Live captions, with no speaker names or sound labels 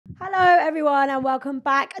Hello, everyone, and welcome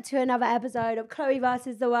back to another episode of Chloe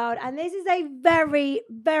versus the World. And this is a very,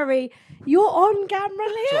 very... You're on camera,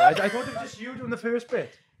 Liam. Sorry, I thought it was just you doing the first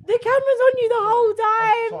bit. The camera's on you the whole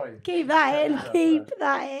time. Sorry. Keep that in. Keep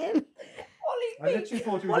that in.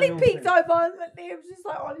 Ollie peeked over, and Liam's just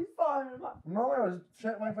like on his phone. I'm like, No, I was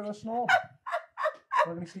waiting for a snob.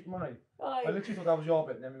 I'm going to sleep my night. I literally thought that was your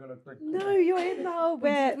bit, and then we're going to... no, you're in the whole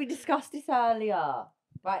bit. We discussed this earlier.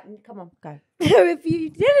 Right, come on, go. If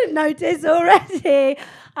you didn't notice already,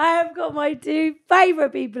 I have got my two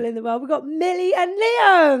favourite people in the world. We've got Millie and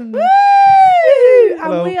Liam. Woo!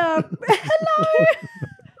 Hello. And we are... Hello.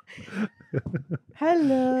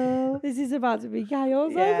 Hello. This is about to be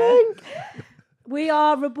chaos, I think. We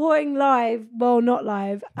are reporting live, well, not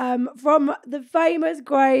live, from the famous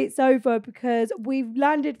great sofa because we've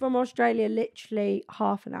landed from Australia literally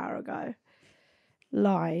half an hour ago.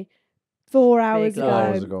 Lie. 4 hours ago. 4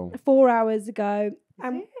 hours ago. 4 hours ago.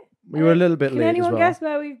 We were a little bit Can late anyone as well. guess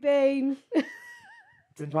where we've been?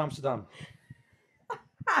 Been to Amsterdam.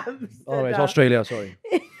 Oh, it's Australia, sorry.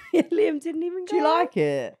 Liam didn't even go. Do you like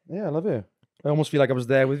it? Yeah, I love it. I almost feel like I was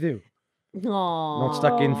there with you. Aww. Not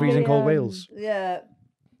stuck in freezing cold Wales. Yeah.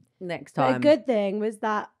 Next But time. a good thing was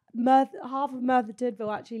that half of Merthyr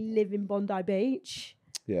Tydfil actually live in Bondi Beach.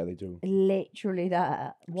 Yeah, they do. Literally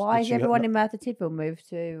that. Why has literally everyone in Merthyr Tydfil moved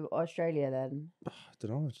to Australia then? I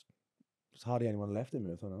don't know. There's hardly anyone left in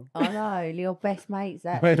Earth, I know. I know, your best mates.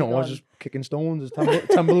 I know, I was just kicking stones, there's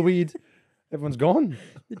tumbleweed. Everyone's gone.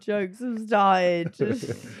 The jokes have started.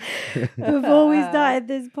 Before we started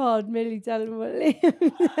this pod, Millie told him what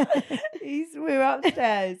Liam We were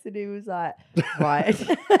upstairs and he was like, right.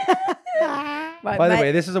 Right, By the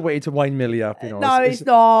way, this is a way to wind Millie up, you know. no, it's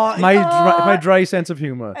not. My dry sense of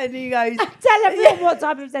humour. And he goes, Tell everyone what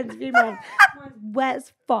type of sense of humour. Mine's wet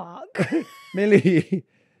as fuck.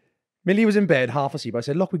 Millie was in bed, half asleep. I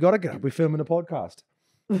said, look, we got to get up. We're filming a podcast.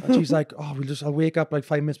 And she's like, oh, I'll wake up like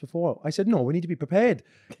 5 minutes before. I said, no, we need to be prepared.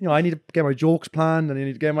 You know, I need to get my jokes planned and I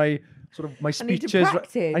need to get my speeches.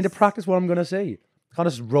 I need to practice what I'm going to say. I can't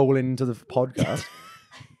just roll into the podcast.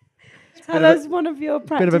 Tell us one of your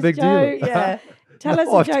practice Bit of a big jokes. deal. yeah. Tell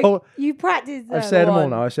us a joke. You practiced them. I've said them all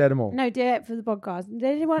now. I said them all. No, do it for the podcast. Did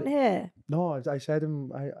anyone hear? No, I said them.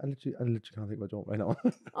 I literally can't think of a joke right now.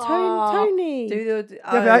 Tony. Do the,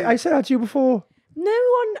 Yeah, but I said that to you before. No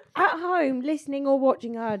one at home listening or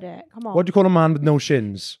watching heard it. Come on. What do you call a man with no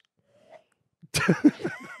shins?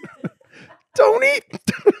 Tony!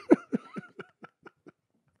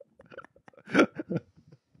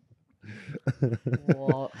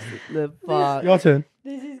 What the fuck? Your turn.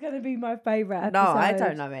 This is going to be my favourite episode. No, I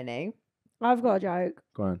don't know any. I've got a joke.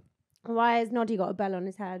 Go on. Why has Noddy got a bell on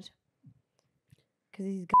his head? Because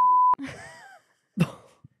he's...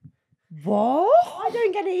 What? I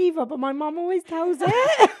don't get it either, but my mum always tells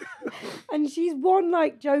it. And she's won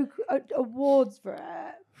like joke awards for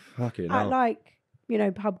it. Fucking At hell. like, you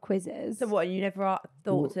know, pub quizzes. So what, you never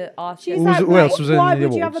thought to ask She's him? like, who else was in why the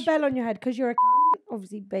would you have a awards? bell on your head? Because you're a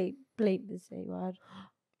obviously bleep the C word.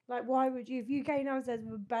 Like, why would you, if you came downstairs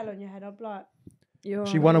with a bell on your head, I'd be like, you're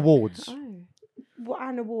She won awards. Oh. What,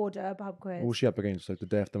 an award at a pub quiz. What was she up against? Like the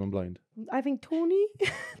deaf, dumb and blind? I think Tawny.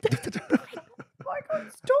 Oh my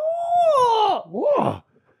God, stop! What?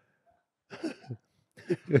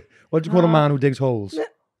 What do you call a man who digs holes?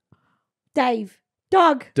 Dave.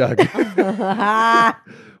 Doug. Doug.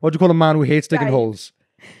 What do you call a man who hates digging Dave. holes?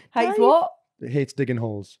 Hates what? Hates digging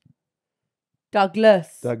holes.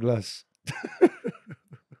 Douglas. Douglas.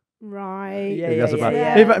 Right. Yeah, Maybe that's yeah, about-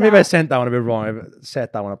 yeah. Maybe I sent that one a bit wrong. I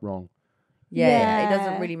set that one up wrong. Yeah, it Yeah.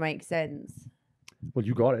 doesn't really make sense. Well,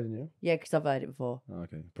 you got it, didn't you? Yeah, because I've heard it before. Oh,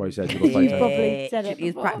 okay. Probably said you got You've five probably said it He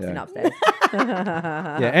was before. practicing Yeah. upstairs.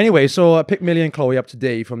 Yeah, anyway, so I picked Millie and Chloe up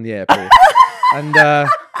today from the airport.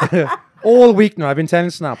 And all week now, I've been telling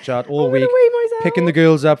Snapchat all I'm week, gonna wee myself. picking the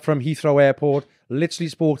girls up from Heathrow Airport. Literally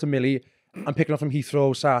spoke to Millie. I'm picking up from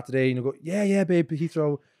Heathrow Saturday. And you go, yeah, babe,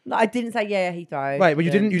 Heathrow. No, I didn't say yeah, Heathrow. Right, but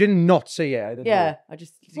you didn't not say yeah. Did Yeah, I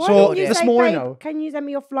just. Why So, didn't you this say, morning babe, now- can you send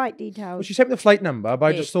me your flight Well, details? she sent me the flight number, but I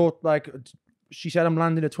Yeah. just thought, like, she said I'm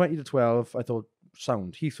landing at 20 to 12. I thought,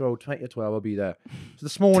 sound, Heathrow, 20 to 12, I'll be there. So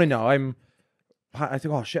this morning now, I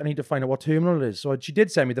think, oh shit, I need to find out what terminal it is. So she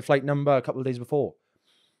did send me the flight number a couple of days before.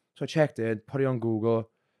 So I checked it, put it on Google.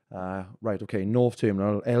 Right, okay, North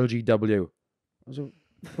Terminal, LGW. I was like,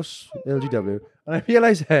 what's LGW? And I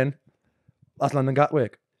realised then, that's London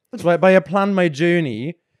Gatwick. So I planned my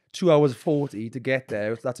journey, 2 hours 40 to get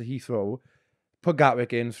there. That's a Heathrow. Put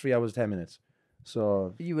Gatwick in, 3 hours 10 minutes.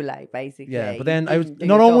 So You were late, basically. yeah, but You then I was didn't do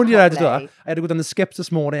not your only job did I have to do properly. that, I had to go down the skips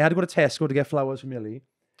this morning. I had to go to Tesco to get flowers for Millie.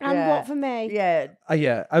 And Yeah. what for me? Yeah.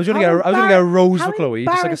 Yeah, I was gonna How get a rose how for Chloe,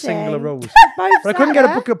 just like a singular embarrassing. rose. Both But I couldn't get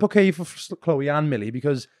sat a bouquet for Chloe and Millie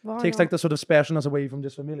because there. it Why takes not? like the sort of specialness away from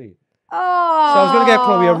just for Millie. Oh. So I was gonna get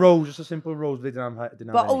Chloe a rose, just a simple rose. But they didn't have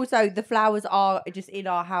But any. also, the flowers are just in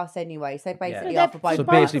our house anyway. So basically, Yeah. are for both. So of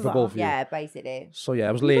basically us. for both of you. Yeah, basically. So yeah,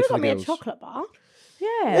 I was You late could for have the got me a girls. chocolate bar.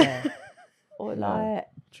 Yeah. Or Yeah. like.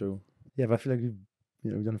 True. Yeah, but I feel like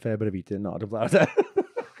we've done a fair bit of eating. Not about that.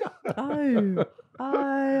 Oh.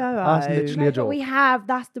 That's literally No, a but joke. we have.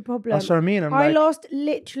 That's the problem. That's what I mean. I'm I like, lost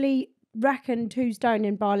literally reckon 2 stone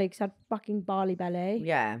in barley because I had fucking barley belly.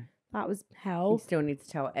 Yeah. That was You hell. still need to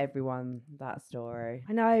tell everyone that story.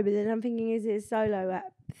 I know, but then I'm thinking, is it a solo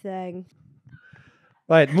thing?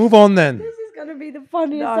 right, move on then. This is going to be the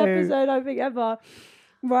funniest No. episode I think ever.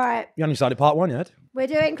 Right, You haven't started part 1 yet. we're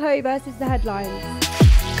doing Chloe versus the headlines.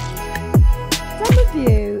 Some of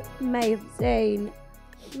you may have seen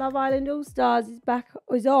Love Island All Stars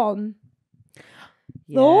is on.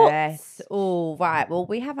 Thoughts? Yes. Oh, right. Well,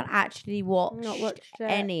 we haven't actually watched, Not watched it.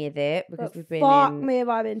 any of it because But we've been fuck in. me if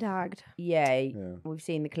I've been tagged. Yeah, Yeah. we've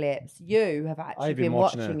seen the clips. You have actually I've been been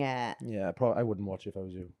watching watching it. Yeah, probably I wouldn't watch it if I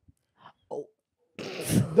was you. Oh.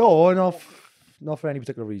 No, not for any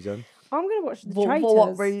particular reason. I'm going to watch the For traitors.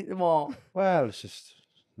 what reason? What? Well, it's just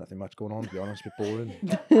nothing much going on, to be honest. A bit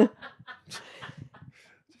boring.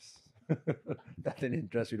 Nothing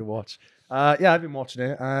interesting to watch. Yeah, I've been watching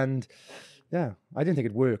it, and yeah, I didn't think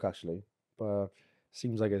it'd work actually, but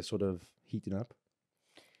seems like it's sort of heating up.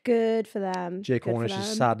 Good for them. Jake Good for Cornish has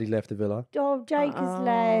them. sadly left the villa. Oh, Jake has Oh,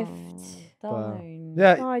 left. Don't.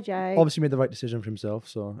 Yeah, Bye, Jake. obviously made the right decision for himself,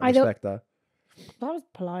 so I I don't- respect that. That was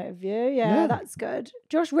polite of you. Yeah, Yeah. that's good.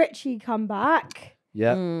 Josh Ritchie come back.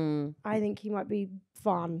 Yeah, Mm. I think he might be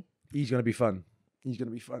fun. he's gonna be fun. He's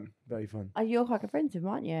gonna be fun, very fun. Oh, you're quite good friends with him,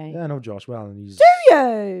 aren't you? Yeah, I know Josh well, and he's Do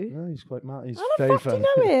you? yeah, he's quite mad. He's How the very fuck do fun.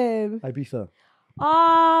 you know him? Ibiza.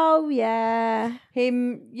 Oh, yeah.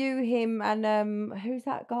 Him, and who's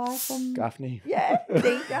that guy from? Gaffney. Yeah,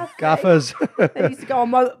 Dean Gaffney. Gaffers. They used to go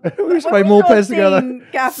on We used to when play we saw mopeds together. Dean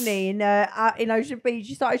Gaffney in Ocean Beach.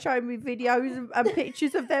 He started showing me videos and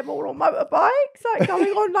pictures of them all on motorbikes, like going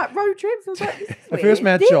on like road trips. I was like, this is I weird. first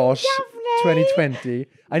met Dean Josh Gaffney. 2020.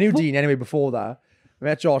 I knew Dean anyway before that. I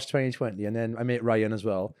met Josh 2020, and then I met Ryan as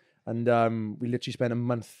well. And we literally spent a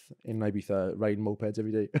month in Ibiza riding mopeds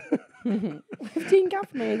every day. 15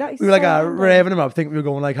 Gaffney. That is We were like so random. revving them up, thinking we were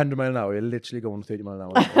going like 100 mile an hour. We're literally going 30 mile an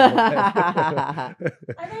hour. Are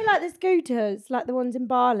they like the scooters, like the ones in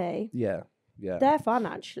Bali? Yeah, yeah. They're fun,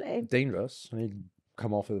 actually. Dangerous. And he'd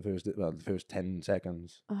come off for the first 10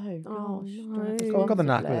 seconds. Oh Oh, gosh. no. drive Got the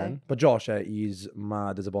knack with responsibly. him. But Josh, he's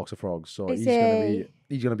mad as a box of frogs. So Is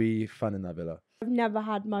he's gonna be fun in that villa. I've never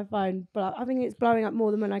had my phone, but I think it's blowing up more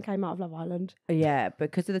than when I came out of Love Island. Yeah,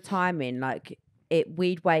 because of the timing, like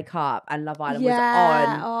we'd wake up and Love Island Yeah, was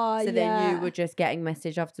on. oh, So then you were just getting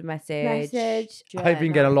message after message. Message. I've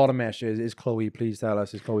been getting a lot of messages. Is Chloe? Please tell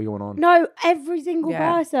us. Is Chloe going on? No, every single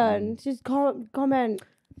Yeah. person just comment.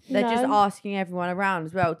 you They're just know. asking everyone around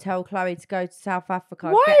as well. Tell Chloe to go to South Africa.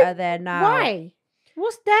 Why? Get her there now. Why?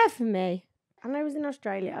 What's there for me? And I was in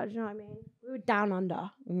Australia. Do you know what I mean? We were down under.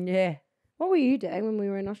 Yeah. What were you doing when we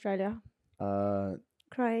were in Australia? Uh,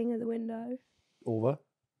 Crying at the window. over.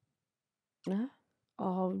 Huh?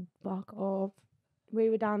 Oh, fuck off. We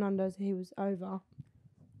were down under, so he was over.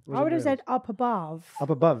 Was I it would have really? said up above. Up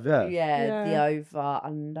above. Yeah. Yeah, the Yeah. over,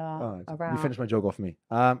 under, Alright, around. you finished my joke off me.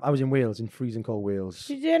 I was in Wales, in freezing cold Wales.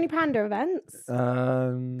 Did you do any panda events?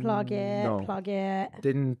 Plug it, No, plug it.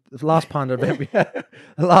 didn't. The last panda event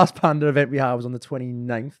we had was on the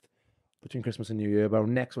 29th, between Christmas and New Year. But our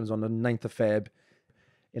next one's on the 9th of Feb,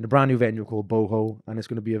 in a brand new venue called Boho, and it's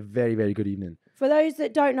going to be a very, very good evening. For those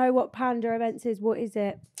that don't know what panda events is, what is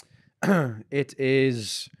it? It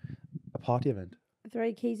is a party event,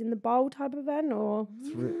 3 keys in the bowl type event, or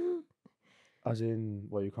as in,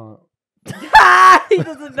 well, you can't. He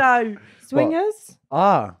doesn't know. swingers?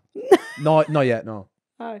 Ah, no, not yet. No,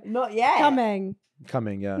 Oh, Not yet. coming.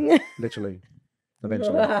 coming. Yeah, literally,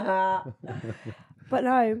 eventually. But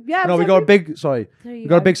no, yeah. No, so we got a big. Sorry, there you we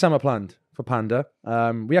got a go. big summer planned for Panda.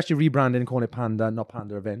 We actually rebranded and calling it Panda, not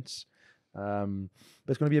Panda Events. But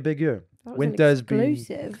it's going to be a big year. That was Winter's an been.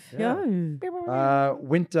 exclusive. Yeah.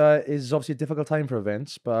 Winter is obviously a difficult time for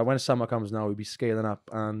events, but when summer comes now, we'll be scaling up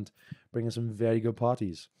and bringing some very good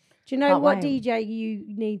parties. Do you know Can't what wait. DJ you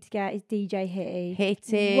need to get is DJ Hitty.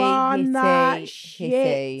 Hitty. Run hitty, that hitty.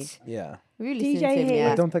 shit. Yeah. Have you DJ listened to him Hitty. I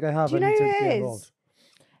yet? don't think I have. Do you I know need to who get it is? involved.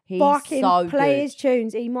 He's Fucking so play good. his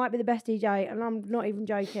tunes. He might be the best DJ, and I'm not even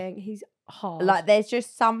joking. He's hard. Like, there's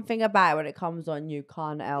just something about it when it comes on, you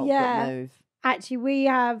can't help Yeah. but move. Actually, we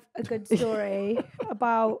have a good story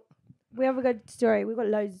about. We have a good story. We've got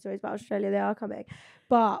loads of stories about Australia. They are coming,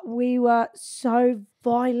 but we were so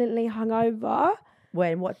violently hungover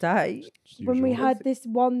When? What day? when we heard this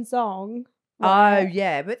one song. Oh, right?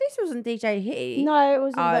 yeah. But this wasn't DJ Hit. No, it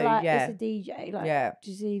wasn't. But Oh, like, yeah. it's a DJ. Like, Yeah.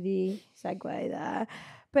 do you see the segue there?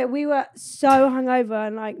 But we were so hungover,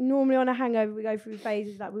 and like normally on a hangover, we go through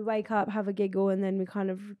phases. Like we wake up, have a giggle, and then we kind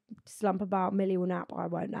of slump about. Millie will nap, I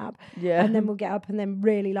won't nap, Yeah. and then we'll get up and then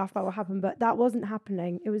really laugh about what happened. But that wasn't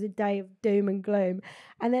happening. It was a day of doom and gloom.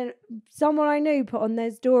 And then someone I knew put on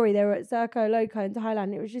their story. They were at Circo Loco in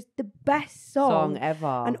Thailand. It was just the best Song ever.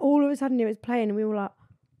 and all of a sudden it was playing, and we were like,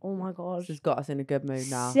 "Oh my god!" This has got us in a good mood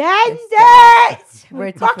now. Send it! We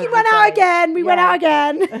Ready fucking for went the out day. again. We went Yeah. out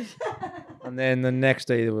again. And then the next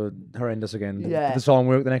day they were horrendous again. Yeah. Did the song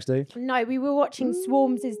work the next day? No, we were watching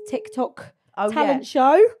Swarms' TikTok Oh, talent yeah.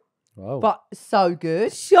 show. Wow. But so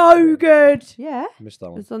good. So good. Yeah. Missed that It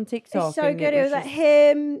one. was on TikTok. It's so and good. It was like just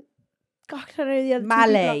him. God, I don't know the other two people.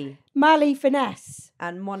 Mally Mally Finesse.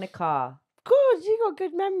 and Monica. God, you got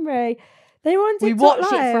good memory. They were on We TikTok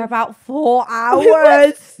watched it for Live. about 4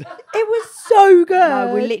 hours. It was so good.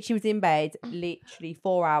 No, we literally was in bed, literally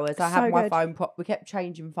 4 hours. I had So my good. phone. We kept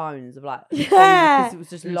changing phones of like, Yeah. because it was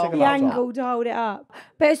just You long. take a the laptop. angle to hold it up.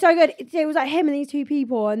 But it's so good. It was like him and these two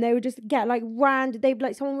people, and they would just get like random. They'd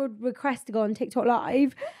like someone would request to go on TikTok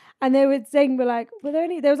Live, and they would sing. But like,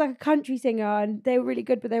 there was like a country singer, and they were really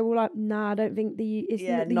good. But they were like, "Nah, I don't think the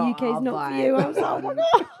not UK is our not for vibe." you." I was like, "Oh my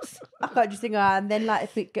god." I can't just sing. And then like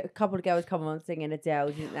a couple of girls come on singing Adele,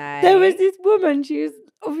 didn't they? There was this woman. She was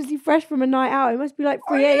obviously fresh from a night out. It must be like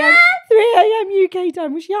 3 Oh, a.m. 3 a.m. UK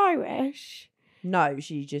time. Was she Irish? No,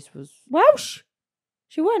 she just was Welsh.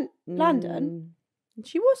 She went London.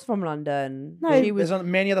 She was from London. No. She was. There's not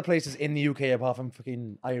many other places in the UK apart from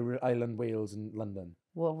fucking Ireland, Wales, and London.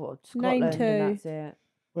 What? Name Scotland, two. and that's it.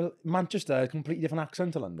 Well, Manchester, a completely different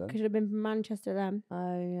accent to London. Could have been from Manchester then.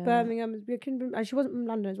 Oh yeah. Birmingham. She wasn't from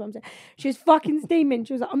London, is what I'm saying. She was fucking steaming.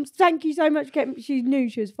 She was like, thank you so much for getting. She knew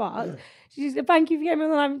she was fucked. She said, thank you for getting me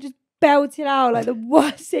on the line. Just belted out like the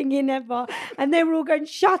worst singing ever. And they were all going,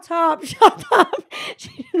 shut up, shut up.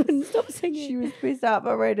 She wouldn't stop singing. She was pissed out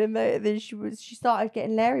by Red, and then she started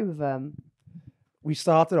getting Larry with them. We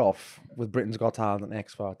started off with Britain's Got Talent and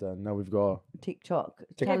X Factor, and now we've got TikTok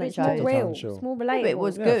Tik- Yeah, but talent it's more TikTok shows. real, talent show. small but relatable. it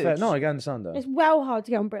was Yeah, good. fair. No, I can understand that. It's well hard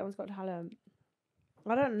to get on Britain's Got Talent.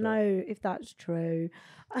 I don't know if that's true.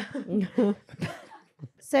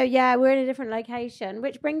 So yeah, we're in a different location,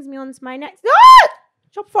 which brings me on to my next.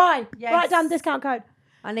 Shopify. Yes. Write down discount code.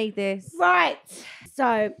 I need this. Right.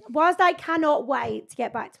 So, whilst I cannot wait to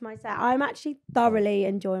get back to my set, I'm actually thoroughly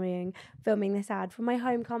enjoying filming this ad from my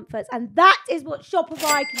home comforts. And that is what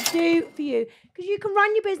Shopify can do for you. Because you can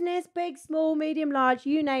run your business, big, small, medium, large,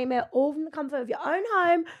 you name it, all from the comfort of your own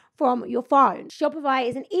home from your phone. Shopify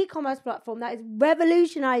is an e-commerce platform that is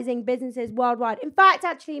revolutionizing businesses worldwide. In fact,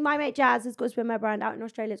 actually, my mate Jazz has got a swimwear brand out in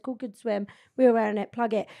Australia. It's called Good Swim. We were wearing it.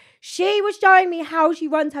 Plug it. She was showing me how she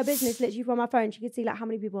runs her business literally from her phone. She could see like how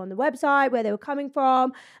many people on the website, where they were coming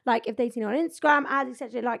from, like if they'd seen it on Instagram, ads,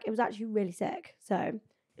 etc. Like it was actually really sick. So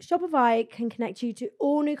Shopify can connect you to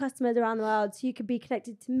all new customers around the world. So you could be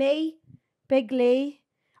connected to me, Big Lee.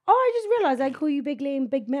 Oh, I just realised I call you Big Lee and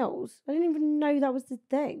Big Mills. I didn't even know that was the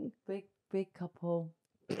thing. Big couple.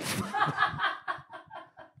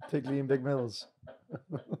 Tigley and Big Mills.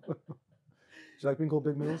 Do you like being called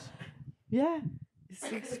Big Mills? Yeah.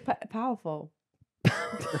 It's powerful.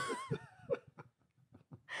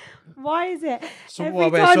 Why is it? So, Every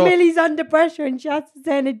what, wait, time so- Millie's under pressure and she has to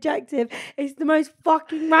say an adjective, it's the most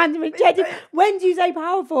fucking random adjective. When do you say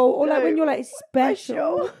powerful? Or like when you're like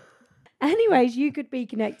special? Anyways, you could be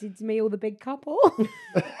connected to me or the big couple.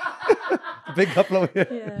 The big couple over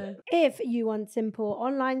here. If you want simple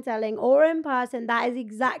online selling or in person, that is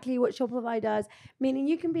exactly what Shopify does. Meaning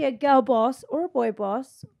you can be a girl boss or a boy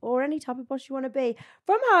boss or any type of boss you want to be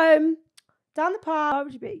from home, down the park. Where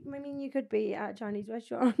would you be? I mean, you could be at a Chinese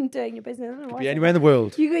restaurant doing your business. I don't know why I Be said anywhere in the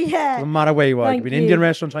world. You could, yeah. Doesn't matter where you are. It Thank could be an you. Indian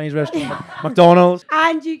restaurant, Chinese restaurant, McDonald's.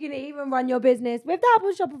 And you can even run your business with the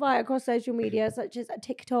Apple Shopify across social media such as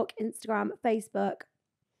TikTok, Instagram, Facebook.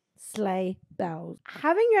 Slay bells.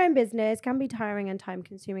 Having your own business can be tiring and time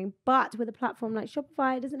consuming, but with a platform like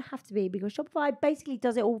Shopify, it doesn't have to be because Shopify basically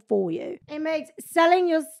does it all for you. It makes selling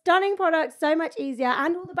your stunning products so much easier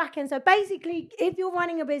and all the back end. So basically, if you're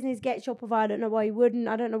running a business, get Shopify. I don't know why you wouldn't.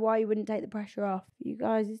 I don't know why you wouldn't take the pressure off. You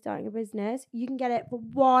guys are starting a business. You can get it for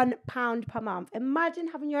 £1 per month. Imagine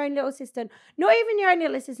having your own little assistant, not even your own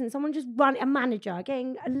little assistant, someone just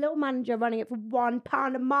getting a little manager running it for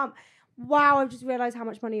 £1 a month. Wow, I've just realised how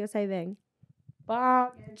much money you're saving.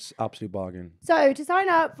 Bargain. It's absolute bargain. So to sign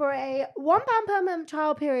up for a £1 per month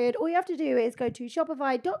trial period, all you have to do is go to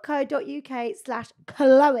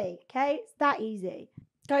shopify.co.uk/Chloe. Okay, it's that easy.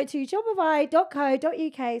 Go to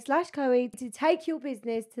shopify.co.uk/Chloe to take your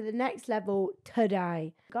business to the next level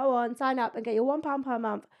today. Go on, sign up and get your £1 per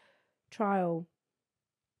month trial.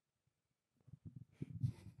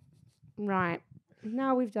 Right.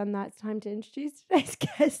 Now we've done that, it's time to introduce today's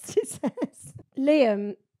guest. It says,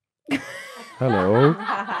 Liam. Hello.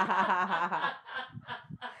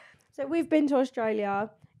 So we've been to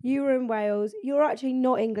Australia. You were in Wales. You're actually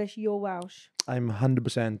not English, you're Welsh. I'm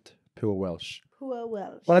 100% pure Welsh. Poor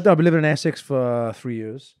Welsh. Well, I've been living in Essex for 3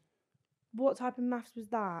 years. What type of maths was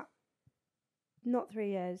that? Not 3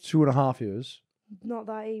 years. 2.5 years. Not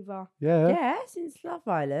that either. Yeah. Yeah, since Love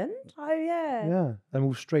Island. Oh, yeah. Yeah. I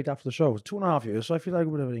moved straight after the show. It was 2.5 years, so I feel like I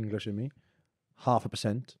would have English in me.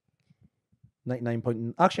 0.5%. 99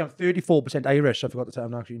 point. Actually, I'm 34% Irish. I forgot to tell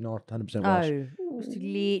I'm actually not 100% Welsh. Oh,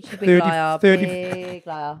 literally 30 big liar, 30 big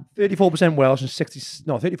liar. 34% Welsh and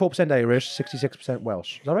 34% Irish, 66%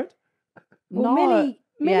 Welsh. Is that right? Well, No,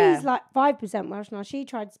 Millie's like 5% Welsh now. She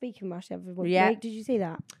tried speaking Welsh every week. Yeah. Did you see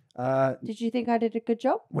that? Did you think I did a good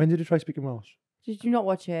job? When did you try speaking Welsh? Did you not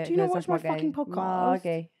watch it? Do you not Go watch Sash my fucking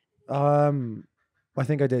Margay. podcast? Margay. I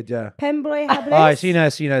think I did, yeah. Pembrey Hablis. I seen her. I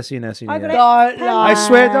Yeah. got it. Don't lie. I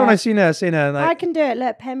swear down, I seen her. I Like, can do it.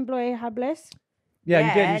 Look, Pembrey Hablis. yeah,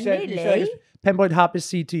 Yeah, you did. You said nearly. Pembroke Happy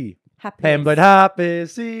CT. Happy. Pembroke Happy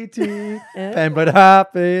CT. Pembroke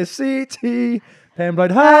Happy CT.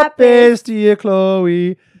 Pembroke Happy dear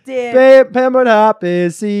Chloe. Dear. Pembroke Happy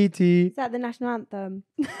CT. Is that the national anthem?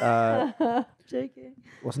 Joking.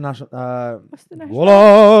 What's the national? What's the national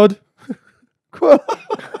Lord. What?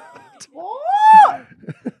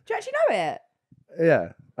 Do you actually know it?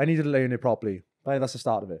 Yeah, I needed to learn it properly. I think that's the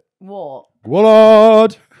start of it. What?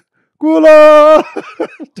 Lord. Lord.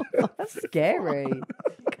 That's scary.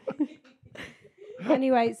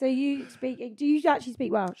 Anyway, so you speak. Do you actually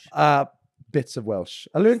speak Welsh? Bits of Welsh.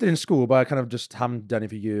 I learned it in school, but I kind of just haven't done it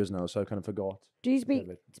for years now, so I kind of forgot. Do you speak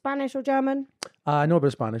bit. Spanish or German? I know a bit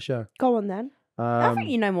of Spanish, yeah. Go on then. I think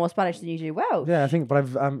you know more Spanish than you do Welsh. Yeah, I think, but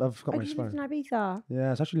I've got Oh, my you lived Spanish. in Ibiza.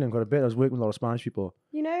 Yeah, it's actually learned quite a bit. I was working with a lot of Spanish people.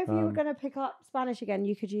 You know, if you were going to pick up Spanish again,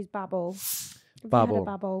 you could use Babbel. Have you Babbel. heard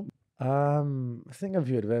of Babbel? I think I've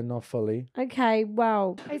heard of it, not fully. Okay,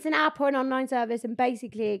 well, it's an app or an online service, and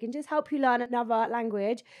basically it can just help you learn another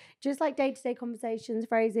language, just like day-to-day conversations,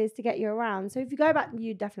 phrases to get you around. So if you go back,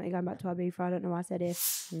 you definitely going back to Ibiza. I don't know why I said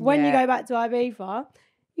if. When you go back to Ibiza,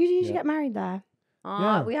 you should get married there.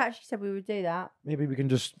 Yeah. We actually said we would do that. Maybe we can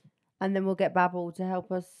just... And then we'll get Babbel to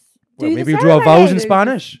help us. Do Well, the maybe we'll do our vows in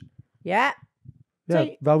ceremony. Spanish. Yeah. Yeah,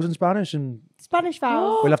 So- vows in Spanish, and Spanish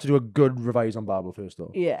vows. we'll have to do a good revise on Bible first,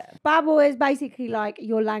 though. Yeah. Babbel is basically like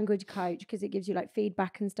your language coach because it gives you like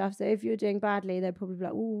feedback and stuff. So if you're doing badly, they're probably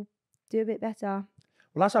like, "Oh, do a bit better."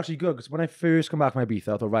 Well, that's actually good, because when I first come back from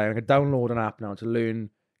Ibiza, I thought, right, I can download an app now to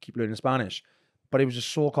keep learning Spanish. But it was just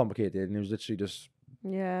so complicated, and it was literally just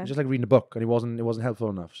Yeah. like reading a book, and it wasn't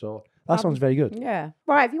helpful enough. So that sounds very good. Yeah.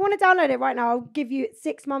 Right, if you want to download it right now, I'll give you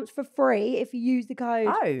 6 months for free if you use the code.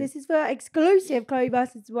 Oh. This is for exclusive Chloe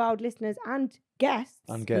versus the World listeners and guests.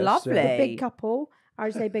 And guess, Lovely. The big couple. I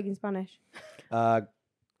would say big in Spanish. Grande.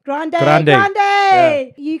 Grande. Yeah.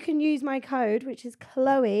 You can use my code, which is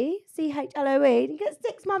Chloe, CHLOE, and you get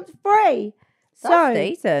 6 months free. That's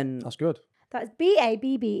decent. That's good. That's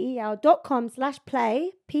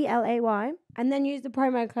babbel.com/play, PLAY, and then use the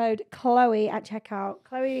promo code Chloe at checkout.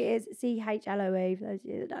 Chloe is CHLOE, for those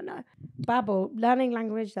of you that don't know. Babbel, learning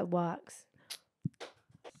language that works.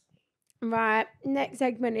 Right, next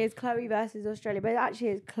segment is Chloe versus Australia, but actually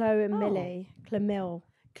it's Chloe and Millie. Clemill.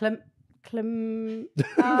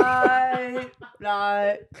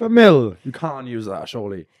 No. Chlamyl. You can't use that,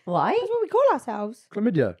 surely. Why? That's what we call ourselves.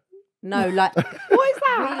 Chlamydia. No, like What is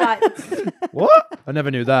that? we like. What? I never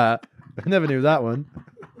knew that. I never knew that one.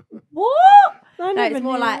 What? I No, never it's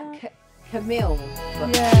more knew like that. Camille.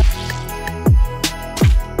 but- Yeah.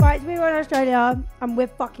 Right, so we were in Australia and we're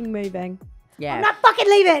fucking moving. I'm Yeah. not fucking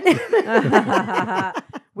leaving.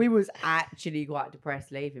 We was actually quite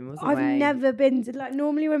depressed leaving, wasn't I've we? never been to, like,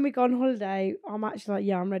 normally when we go on holiday, I'm actually like,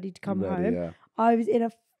 yeah, I'm ready to come Ready, home. yeah. I'm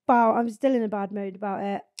still in a bad mood about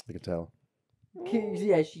it. I can tell.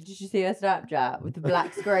 Yeah, did you see her Snapchat with the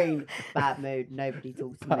black screen? Bad mood. Nobody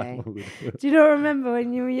talks to me. Do you not remember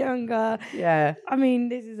when you were younger? Yeah. I mean,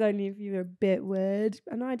 this is only if you were a bit weird,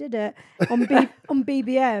 and I did it on on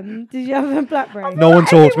BBM. Did you have a BlackBerry? No one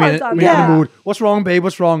talks me in everyone's done the that. mood. What's wrong, babe?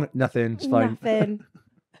 What's wrong? Nothing. It's fine. Nothing.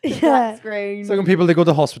 Black Yeah. screen. It's like when people, they go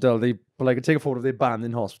to hospital, they take a photo of their band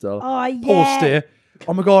in hospital, Oh yeah. post it.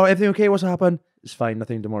 Oh my God, everything okay? What's happened? It's fine,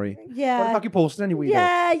 nothing to worry. What the Yeah. fuck you posting anyway?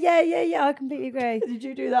 Yeah. I completely agree. Did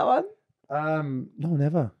you do that one? No,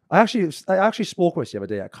 never. I actually spoke with this the other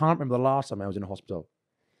day. I can't remember the last time I was in a hospital.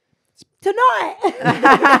 Tonight.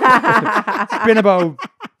 It's been about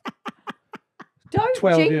Don't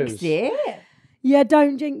 12 jinx years. it. Yeah,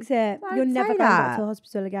 don't jinx it. Don't You're never say going back that. to the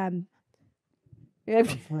hospital again. Yeah.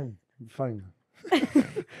 I'm fine.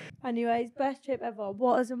 Anyways, best trip ever.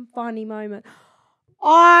 What are some funny moments?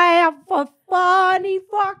 I have a funny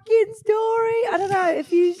fucking story. I don't know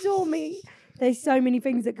if you saw me. There's so many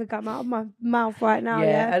things that could come out of my mouth right now.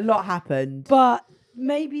 Yeah. A lot happened. But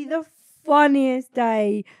maybe the funniest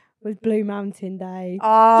day was Blue Mountain Day.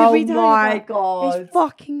 Oh we tell you my about- god! It's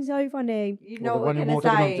fucking so funny. You know Well, what the we're one you gonna walked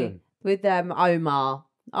up the say mountain. with Omar,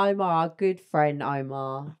 our good friend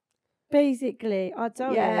Omar. Basically, I'll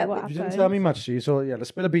tell Yeah, you what You happened. didn't tell me much, so yeah, the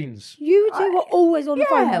spill of beans. You two were always on the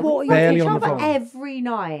phone. Yeah, What we are you barely doing? on the phone. every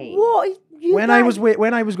night. What are you When guys-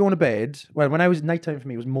 I was going to bed, when I was nighttime for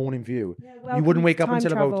me, it was morning for you. Yeah, You welcome wouldn't wake to up time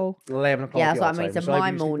until travel. about 11 o'clock. Yeah, that's your what I mean. time, So I'd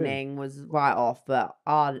my be sleeping. morning was right off, but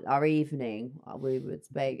our evening we would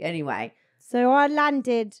speak anyway. So I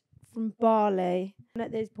landed from Bali. And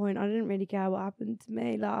at this point, I didn't really care what happened to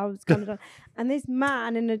me. Like I was kind of done. And this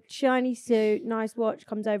man in a shiny suit, nice watch,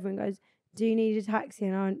 comes over and goes, "Do you need a taxi?"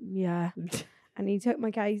 And I went, "Yeah." And he took my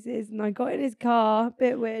cases, and I got in his car. A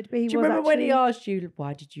bit weird, but he Do you was remember when he actually- asked you,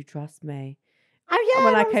 "Why did you trust me?" Oh yeah.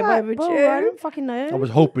 when and I was came like, over to "Well, you?" I don't fucking know. I was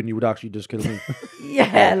hoping you would actually just kill me.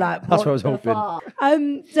 Yeah, like That's what I was the hoping. fuck?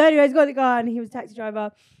 So anyways, got the car, and he was a taxi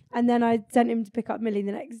driver. And then I sent him to pick up Millie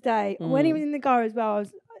the next day. When he was in the car as well, I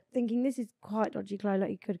was thinking, this is quite dodgy, Chloe, like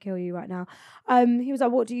he could kill you right now. He was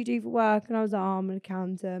like, "What do you do for work?" And I was like, "Oh, I'm an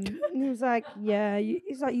accountant." And he was like, "Yeah."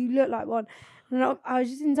 He's like, "You look like one." And I was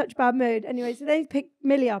just in such a bad mood. Anyway, so they picked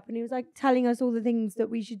Millie up, and he was like telling us all the things that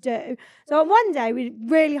we should do. So on one day, we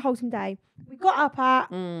really wholesome day. We got up at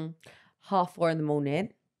 4:30 in the morning.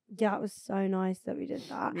 yeah, it was so nice that we did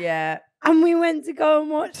that. Yeah, And we went to go and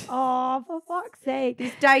watch. Oh, for fuck's sake!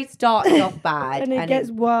 this day started off bad, And it gets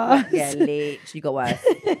worse. Yeah, literally got worse.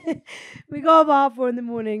 We got up at 4 a.m.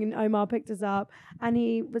 and Omar picked us up, and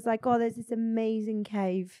he was like, "Oh, there's this amazing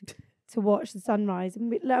cave to watch the sunrise."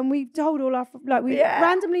 And we told all our we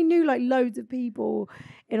randomly knew like loads of people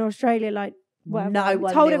in Australia, like whatever. No We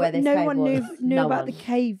one told knew him where this no cave one was. knew No about one. the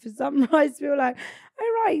cave for sunrise. We were like,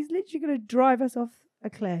 "Oh right, he's literally gonna drive us off a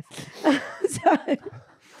cliff." So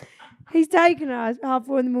he's taken us at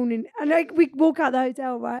 4 a.m. and like we walk out the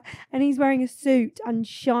hotel, right, and he's wearing a suit and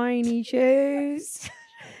shiny shoes.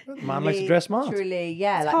 Man likes to dress smart. Literally,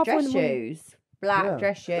 yeah, It's like 4:30 in dress the morning. shoes, black Yeah.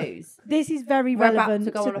 dress shoes. This is very We're about relevant.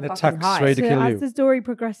 to go on a And a fucking tax hike. rate to So kill as you. the story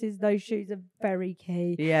progresses, those shoes are very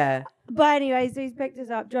key. Yeah, But anyway, so he's picked us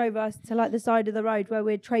up, drove us to like the side of the road where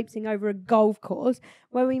we're traipsing over a golf course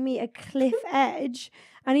where we meet a cliff edge,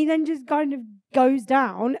 and he then just kind of goes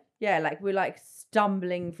down. yeah, like we're like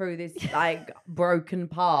stumbling through this like broken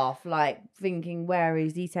path, like thinking, where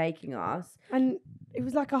is he taking us? And it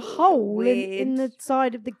was like a hole in the Weird.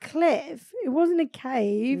 side of the cliff. It wasn't a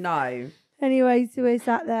cave. No, Anyway, so we're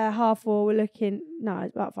sat there 4:30. We're looking. No,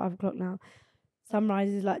 it's about 5 o'clock now. Sunrise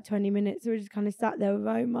is like 20 minutes. So we're just kind of sat there with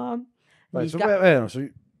Omar. Right, He's so, got- so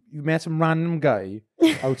you met some random guy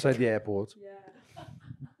outside the airport.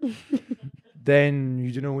 Then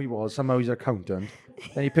you don't know who he was. Somehow he's an accountant.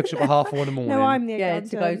 Then he picks you up at 4:30 in the morning. No, I'm the yeah, to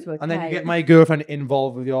go accountant. to a and then you cave. get my girlfriend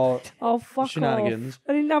involved with your Oh, fuck shenanigans. off.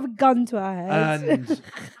 I didn't have a gun to her head.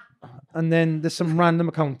 And then there's some random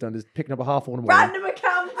accountant is picking up at 4:30 in the morning Random to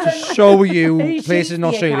accountant. show you He places shoots in the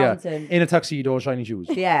Australia accountant. in a tuxedo or shiny shoes.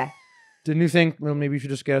 Yeah. Didn't you think, well, maybe you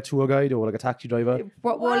should just get a tour guide or like a taxi driver?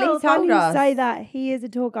 Well, he Funny told you us. say that. He is a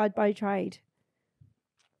tour guide by trade.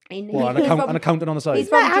 Well, an accountant on the side. He's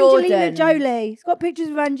He's like from Angelina Jordan. Jolie. He's got pictures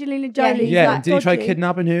of Angelina Jolie. he's Yeah, like and did he try dodgy.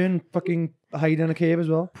 kidnapping her and fucking hide in a cave as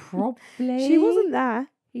well? Probably. She wasn't there.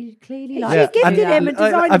 He clearly She liked gifted to do him that. a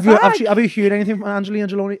designer have you bag. have you heard anything from Angelina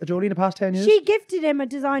Jolie in the past 10 years? She gifted him a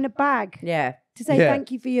designer bag Yeah. to say Yeah.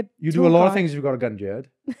 thank you for your You do tour a lot of guide. things if you've got a gun, Jared.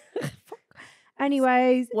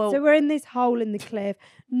 Anyways, Well- so we're in this hole in the cliff,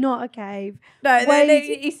 not a cave. No, then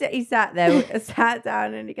Wait. he sat there, sat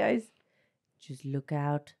down, and he goes, "Just look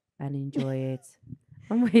out and enjoy it."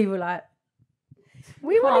 And we were like,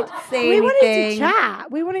 We wanted, Can't see we wanted to anything.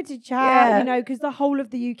 chat. We wanted to chat, Yeah. you know, because the whole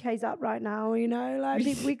of the UK's up right now, you know, like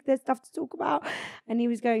there's stuff to talk about. And he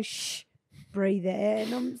was going, shh, breathe it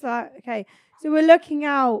in. I'm just like, okay. So we're looking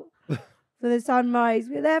out for the sunrise.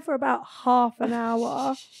 We're there for about half an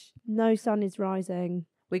hour. No sun is rising.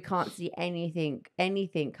 we can't see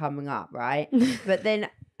anything coming up, right? But then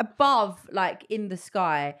above, like in the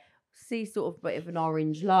sky, see sort of a bit of an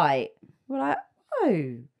orange light. We're like,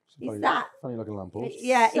 oh, Is that funny looking lamppost?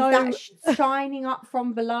 Yeah, So- is that shining up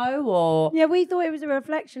from below or? Yeah, we thought it was a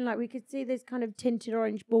reflection. Like we could see this kind of tinted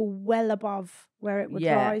orange ball well above where it would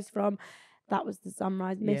Yeah. rise from. That was the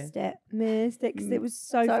sunrise. Yeah. Missed it because it was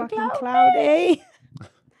so So fucking cloudy. cloudy.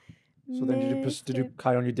 So then did you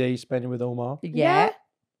carry on your day spending with Omar? Yeah.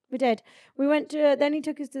 We did. We went to. Then he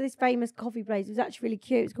took us to this famous coffee place. It was actually really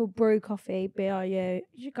cute. It's called Brew Coffee. BRU.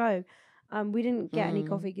 You should go. We didn't get any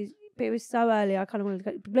coffee but it was so early. I kind of wanted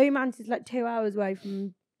to go. Blue Mountain's like 2 hours away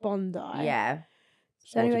from Bondi. Yeah.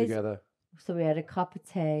 Sorted anyways- together. So we had a cup of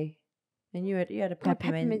tea, and you had a Had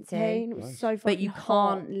peppermint tea. and it was Nice. so fucking But you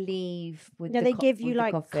hot. can't leave with. Yeah, the they cup- give you with the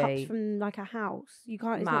like coffee. cups from like a house. You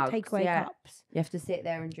can't. It's not Mugs, takeaway yeah. cups. You have to sit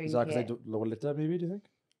there and drink Is that because it. they lower litter, maybe, do you think?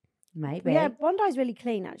 Maybe. But yeah, Bondi's really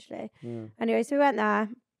clean actually. Yeah. Anyway, so we went there.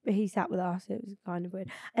 But he sat with us. It was kind of weird.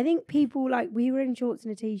 I think people we were in shorts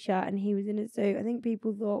and a t-shirt, and he was in a suit. I think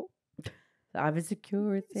people thought I have a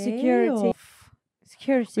security.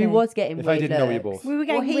 security. We was getting If weird I didn't know you looks. both. We were Well,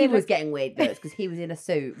 getting he weird was looks. getting weird looks because he was in a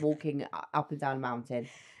suit walking up and down a mountain.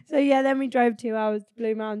 So yeah, then we drove 2 hours to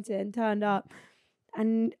Blue Mountain, turned up,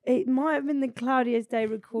 and it might have been the cloudiest day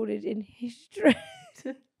recorded in history.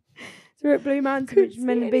 So we're at Blue Mountain, which is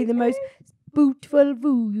meant to be the most beautiful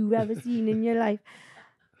view you've ever seen in your life.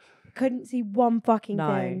 Couldn't see one fucking No.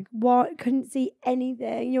 thing. What? Couldn't see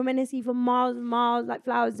anything. You're meant to see for miles and miles, like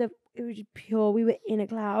flowers. It was just pure. We were in a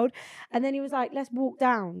cloud, and then he was like, "Let's walk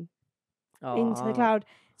down into the Aw. cloud."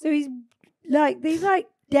 So he's like these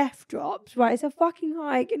death drops, right? It's a fucking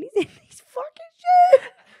hike, and he's in these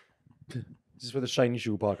fucking shoes. This is where the shiny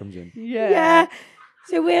shoe part comes in. Yeah.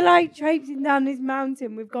 So we're like traipsing down this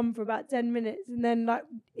mountain. We've gone for about 10 minutes, and then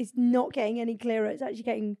it's not getting any clearer. It's actually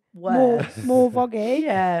getting Worse. more foggy.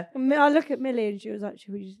 Yeah. And I look at Millie, and she was like,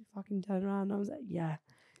 "Should we just fucking turn around?" And I was like, "Yeah."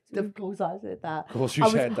 Of course I said that. Of course you I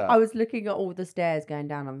was, said that. I was looking at all the stairs going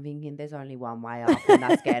down. I'm thinking there's only one way up, and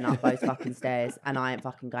that's getting up those fucking stairs. And I ain't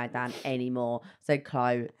fucking going down anymore. So,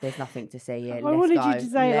 Chloe, there's nothing to see here. I Let's wanted go. you to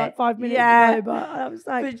say Let- 5 minutes Yeah. ago, but I was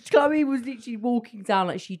like, But Chloe was literally walking down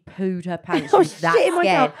like she'd pooed her pants. I She was was that shitting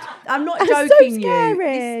scared. myself. I'm not That's so joking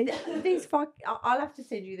scary. you. This fuck. I'll have to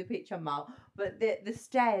send you the picture, Mal. But the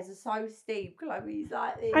stairs are so steep. Chloe's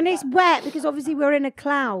like this. and it's wet because obviously we're in a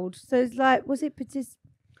cloud. So it's like, was it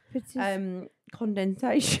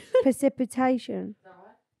condensation. precipitation?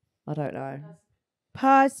 I don't know.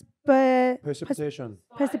 Precipitation.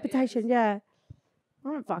 Precipitation, yeah. I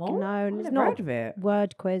don't fucking know. And it's not of it. a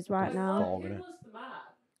word quiz right now. Fog, innit?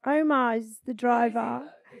 Omar is the driver.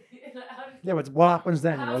 Yeah, but what happens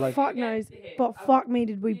then? You're like, Fuck knows. But fuck me,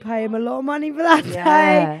 did we pay him a lot of money for that day?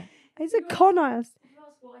 Yeah. He's a con artist.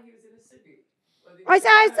 I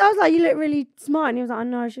was like, you look really smart. And he was like, I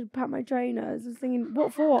know, I should pack my trainers. I was thinking,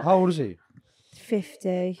 what for? how old is he?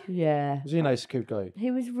 50. Yeah. Was he a nice, cute guy?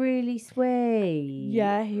 He was really sweet.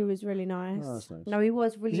 Yeah, he was really nice. Oh, that's nice. No, he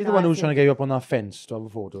was really Is he nice. the one who was trying to get you up on that fence to have a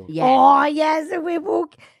photo? Yeah. Oh yeah, so we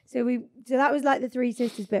walk. So that was like the Three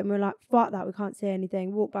Sisters bit, and we were like, "Fuck that, we can't see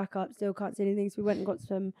anything." Walk back up, still can't see anything. So we went and got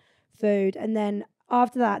some food, and then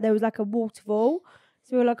after that, there was like a waterfall.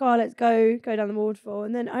 So we were like, "Oh, let's go down the waterfall."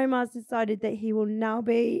 And then Omar's decided that he will now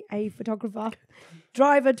be a photographer,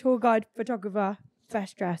 driver, tour guide, photographer,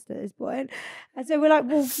 best dressed at this point. And so we're like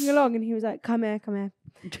walking along, and he was like, "Come here,"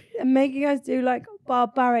 and making us do like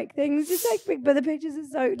barbaric things. Just like, but the pictures are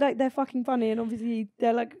so like they're fucking funny, and obviously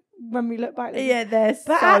they're like when we look back. Yeah, they're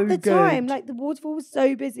But so at the good. time, like the waterfall was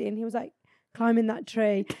so busy, and he was like climbing that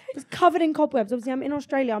tree. It was covered in cobwebs. Obviously, I'm in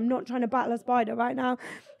Australia. I'm not trying to battle a spider right now.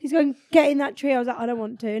 He's going, get in that tree. I was like, I don't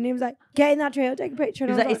want to. And he was like, get in that tree. I'll take a picture.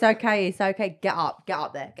 He And was I like, it's okay. Get up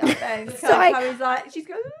there. And So I- Chloe's like, she's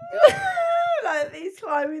going, like this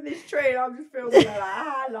climbing this tree, and I'm just filming her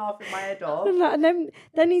like, laughing my head off. and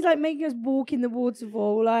then he's like making us walk in the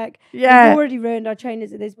waterfall. Like, Yeah. we've already ruined our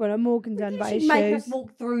trainers at this point. I'm more concerned about his She'd make shoes. us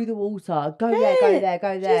walk through the water. Go Yeah.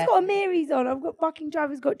 there. She's got a Mary's on. I've got fucking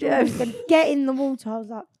Travis got Jordan's. Going get in the water. I was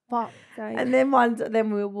like, fuck. Sake. And then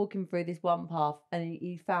we were walking through this one path, and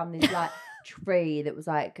he found this like tree that was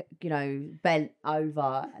like, bent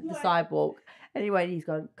over the sidewalk. Anyway, he's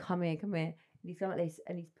gone, come here. And he's gone like this,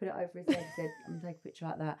 and he's put it over his head. He said, I'm gonna take a picture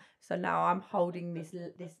like that. So now I'm holding this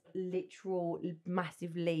literal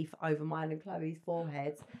massive leaf over mine and Chloe's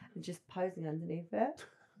foreheads, and just posing underneath it.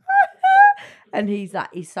 And he's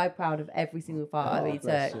so proud of every single photo he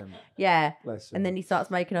bless took. him. Yeah. Bless him. And then he starts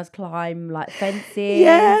making us climb like fences,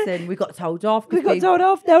 Yeah. and we got told off. we got told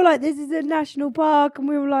off. They were like, this is a national park. And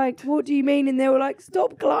we were like, what do you mean? And they were like,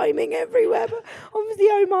 stop climbing everywhere. But obviously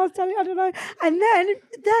Omar's telling, I don't know. And then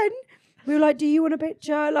We were like, do you want a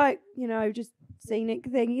picture? Like, just scenic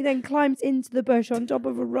thing. He then climbs into the bush on top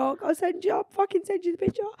of a rock. I'll fucking send you the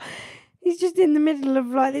picture. He's just in the middle of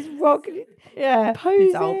like this rock. Yeah. Posing.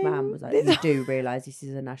 This old man was like, you do realise this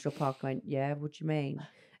is a national park? I went, yeah, what do you mean?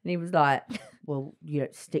 And he was like, well,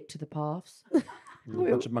 stick to the paths. A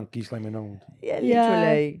bunch of monkeys climbing around. Yeah,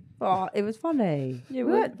 literally. Oh, it was funny. It We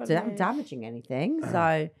was weren't funny. damaging anything,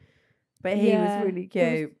 so. But he was really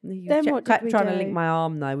cute. He Then was what did kept we trying to do? link my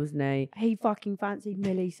arm though, wasn't he? He fucking fancied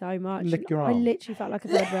Millie so much. Lick your I arm? literally felt like a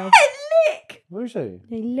third wheel. Lick! What did you say?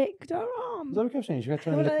 He licked her Is arm. that what you kept saying? You kept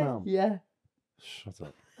trying to lick my arm. Yeah. Shut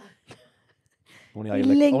up. Only He I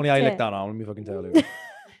linked licked it. that arm. Let me fucking tell you.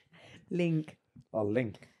 Link. Oh,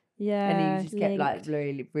 link. Yeah. And he just kept like linked.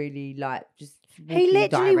 really, really like just. He walking literally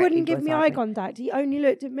directly wouldn't give me eye beside contact. He only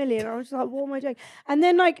looked at Millie, and I was just like, "What am I doing?" And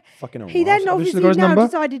then, like, Fucking he then Have you still obviously got his now number?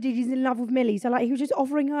 decided he's in love with Millie. So, like, he was just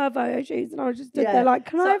offering her photo shoots, and I was just stood Yeah. there, like,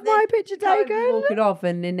 "Can I have my picture taken?" Walking off,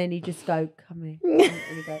 and then he just go, "Come here," and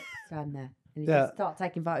he go, "Stand there," and he Yeah. just start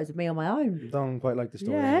taking photos of me on my own. Don't quite like the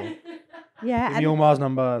story. Yeah. anymore. Yeah, Give me Omar's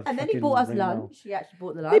number. And then he fucking bought us ring now. lunch. He actually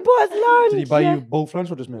bought the he lunch. bought us lunch. Did he buy yeah. you both lunch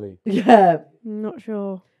or just Millie? Yeah. I'm not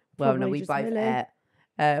sure. Well, no, Probably we just both Millie. ate.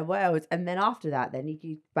 What else? And then after that, then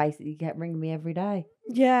he basically kept ringing me every day.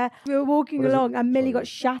 Yeah, we were walking What is it? along, and Millie Sorry. got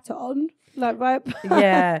shat on, like right.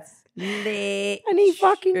 Yeah. And he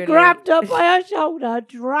fucking grabbed her by her shoulder,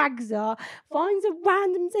 drags her, finds a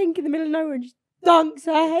random sink in the middle of nowhere, and just dunks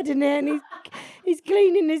her head in it. And he's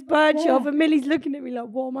cleaning his bird shop, and Millie's looking at me like,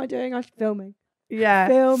 "What am I doing? I'm filming." Yeah.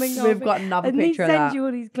 Filming. We've got another and he picture of sends that. you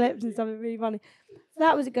all these clips and stuff. It's really funny. So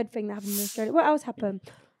that was a good thing that happened in Australia. What else happened?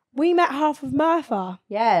 We met half of Murpha.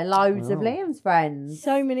 Yeah, loads of Wow. Liam's friends.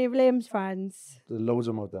 So many of Liam's friends. There's loads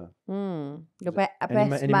of them out there. Your Any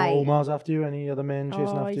best more mate. Omars after you? Any other men chasing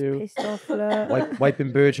Oh, after he's you? pissed off. Look.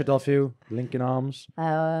 Wiping bird shit off you? Linking arms?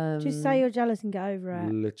 Just say you're jealous and get over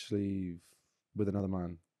it. Literally with another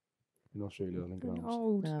man in Australia. Linking arms.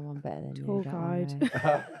 Old No, I'm better than tour you. don't guide.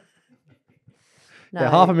 worry. No, Yeah,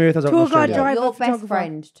 half America's out in Tour guide Australia. driver, your best photographer.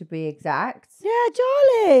 friend, to be exact. Yeah,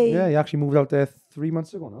 Charlie. Yeah, he actually moved out there 3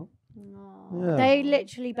 months ago now. Yeah. They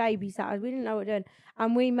literally babysat us. We didn't know what we were doing.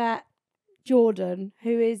 And we met Jordan,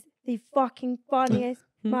 who is the fucking funniest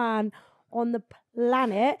man on the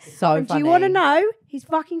planet. So And funny. do you want to know? He's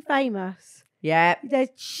fucking famous. Yeah. There's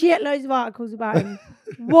shitloads of articles about him.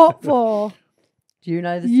 What for? Do you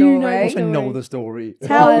know the You story? know the I story. know the story.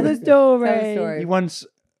 Tell the story. Tell the story. He once,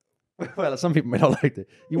 well, some people may not like it.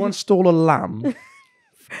 He once stole a lamb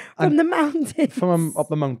From the mountains. from up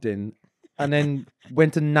the mountain and then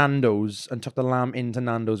went to Nando's and took the lamb into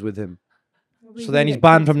Nando's with him. So then he's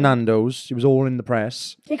banned from Nando's. He was all in the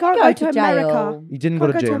press. He can't Go go to to jail. America. He didn't Can't go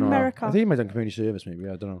to go to jail. no. America. I think he might have done community service, maybe.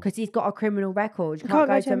 I don't know. Because he's got a criminal record. You Can't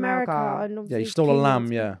go to America. and Yeah, obviously he stole a clean lamb,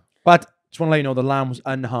 it. yeah. But just want to let you know, the lamb was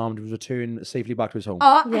unharmed. It was returned safely back to his home.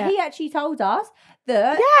 Yeah. He actually told us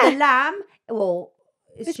that the lamb, well,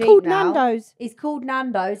 It's sheep called now, Nando's. It's called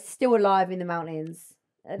Nando's, still alive in the mountains.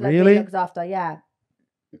 Like Really? He looks after, yeah.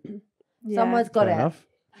 Yeah. Someone's got Fair it. enough.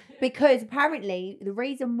 Because apparently the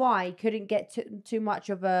reason why he couldn't get too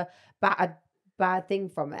much of a bad thing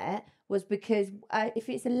from it was because if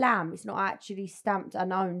it's a lamb, it's not actually stamped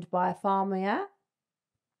and owned by a farmer yet.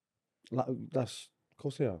 That's, of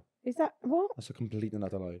course they are. Is that what? That's a complete and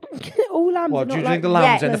utter lie. All lambs What, are do not you like think the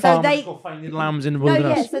lambs and the so farmers they- just go finding lambs in the No,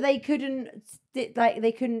 wilderness? yeah, so they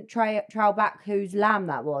couldn't trail back whose lamb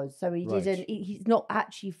that was. So he Right. didn't. He's not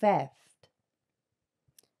actually theft.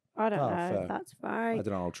 I don't Oh, know. fair. If that's I right.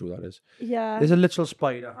 don't know how true that is. Yeah. There's a literal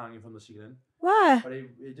spider hanging from the ceiling, Where? but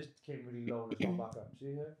it just came really low and it's gone back up. See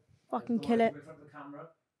here? Fucking kill it. In front of the camera.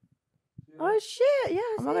 See Oh shit! Yeah.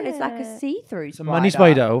 Oh my god, it's like a see-through. It's a money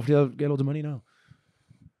spider. Hopefully I'll get loads of money now.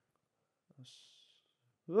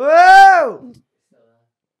 Whoa!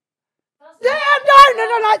 Damn! No,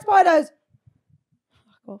 no, like spiders.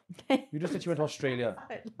 Fuck off. You just said you went to Australia.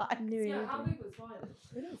 I Knew you How did. big was spiders?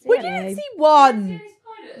 We didn't see one.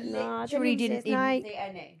 No, I Literally didn't didn't see a even snake. see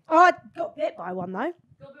any. Oh, I got bit by one though.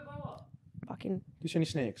 Got bit by what? Fucking Do you see any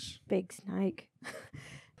snakes? big snake.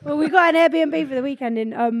 Well, we got an Airbnb for the weekend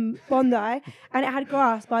in Bondi, and it had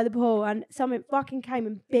grass by the pool, and something fucking came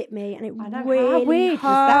and bit me, and it I know, how really weird was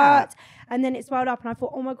hurt. that? And then it swelled up, and I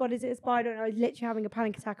thought, oh my god, is it a spider? And I was literally having a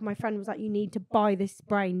panic attack, and my friend was like, you need to buy this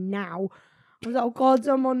spray now. I was like, oh god,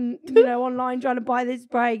 so I'm on, online trying to buy this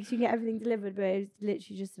spray because you can get everything delivered, but it was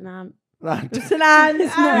literally just an ant. It's an ant.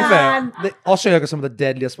 It's To be an fair, ant. Australia got some of the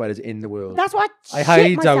deadliest spiders in the world. That's why I shit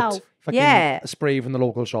highly myself. doubt fucking Yeah. a spray from the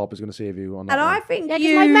local shop is going to save you on that And one. I think Yeah,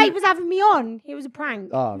 because you. my mate was having me on. It was a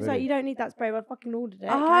prank. Ah, He was really? like, you don't need that spray. I fucking ordered it.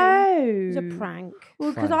 It Oh. came. It was a prank.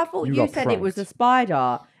 Well, because I Prank. thought You you got said it was a pranked.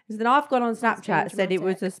 spider. Because then I've gone on That's been Snapchat, said it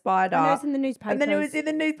was dramatic. a spider. I know it's in the newspaper. And then it was in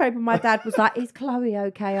the newspaper. My dad was like, "Is Chloe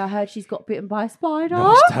okay? I heard she's got bitten by a spider."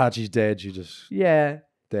 No, his dad, she's dead. She just Yeah.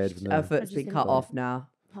 dead. From Her there. foot's just been think cut about it. off now.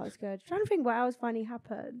 That was good. Trying to think what else funny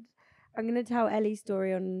happened. I'm going to tell Ellie's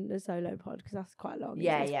story on the solo pod because that's quite long.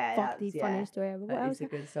 Yeah, It's yeah, Fuck the that's- funniest story ever. What That else? is a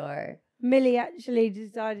good story. Millie actually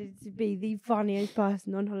decided to be the funniest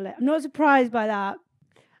person on holiday. I'm not surprised by that.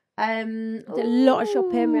 Did a lot of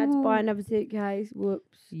shopping. We had to buy another suitcase.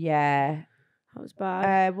 Whoops. Yeah. That was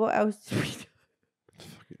bad. What else did we do?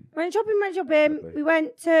 Went shopping. We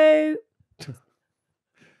went to...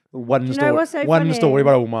 One Do you story. know what's so one funny? story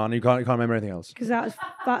about Oman. You can't remember anything else. Because that was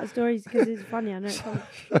fat stories because it's funny. I know it's funny.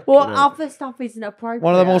 What Yeah. other stuff isn't appropriate?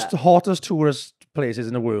 One of the most hottest tourist places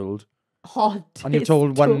in the world. hot. And you've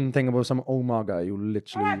told one thing about some Omar guy who All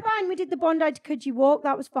literally right, fine. We did the Bondi to Coogee walk.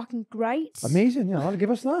 That was fucking great. amazing. Yeah, I'll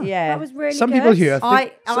give us that. Yeah. That was really Some good. people here,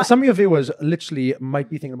 I- some of your viewers literally might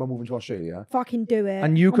be thinking about moving to Australia, Fucking do it.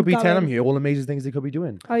 and you could I'm be telling going. me all amazing things they could be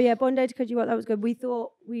doing. Oh yeah, Bondi to Coogee walk. That was good. We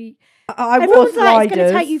thought I everyone was was like, it's going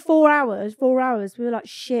to riders. take you 4 hours. 4 hours. We were like,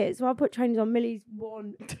 shit. So I put trainers on. Millie's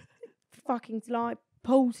one fucking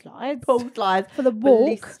pole slides Pull slides for the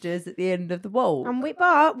walk. blisters at the end of the wall. And we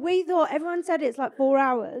thought everyone said it's like 4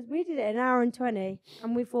 hours. We did it in 1 hour and 20,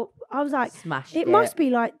 and we thought I was like, Smashed it must be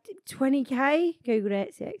like 20k. Googled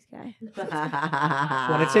it, 6k.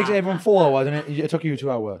 Well, it takes everyone 4 hours, and it took you 2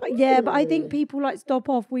 hours. Yeah, but I think people like stop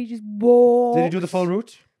off. We just walk. Did you do the full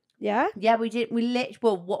route? Yeah, Yeah, we did.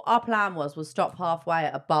 Well, what our plan was stop halfway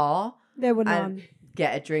at a bar there were and none.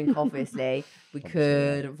 get a drink. Obviously, we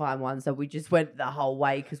couldn't find one, so we just went the whole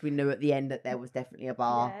way because we knew at the end that there was definitely a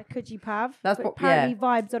bar. Yeah, Coogee Pav. That's But what- apparently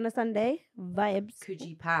vibes on a Sunday. Vibes.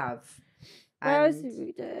 Coogee Pav. Where else And, did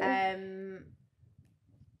we do?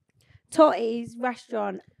 Totti's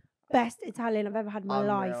restaurant, best Italian I've ever had in my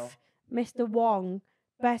Unreal. life. Mr. Wong,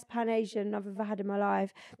 best Pan Asian I've ever had in my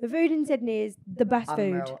life. The food in Sydney is the best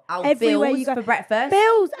food. Unreal. Oh, Everywhere Bill's you go. for breakfast.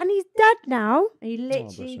 Bills, and he's dead now. He bless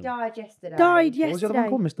literally him. died yesterday. Died What was the other one yesterday.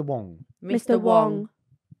 called? Mr. Wong. Mr. Wong.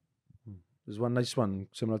 There's one nice one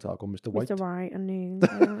similar to that called Mr. White. Mr. White, I knew.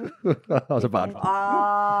 That was a bad one.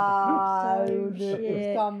 Oh, So look, shit.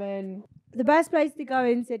 it's coming. The best place to go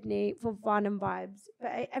in Sydney for fun and vibes,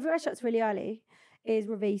 but everywhere shuts really early, is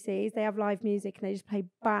Ravisi's. They have live music and they just play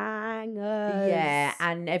bangers. Yeah,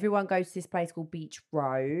 and everyone goes to this place called Beach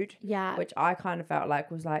Road, Yeah. which I kind of felt like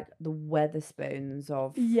was like the Weatherspoons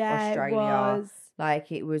of Yeah, Australia. it was.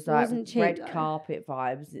 Like it was It like wasn't cheap, red though. carpet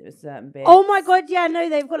vibes. It was certain bits. Oh my god, yeah, no,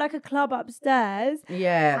 they've got like a club upstairs.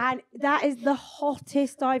 Yeah. And that is the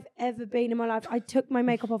hottest I've ever been in my life. I took my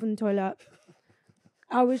makeup off in the toilet.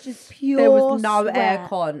 I was just pure. There was no sweat.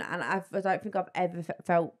 aircon, and I don't think I've ever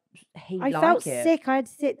felt heat I like felt it. sick. I had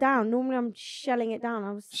to sit down. Normally I'm shelling it down.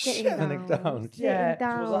 I was sitting Shelling down. it down. Sitting Yeah.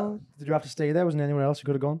 down. Did you have to stay there? Wasn't anywhere else you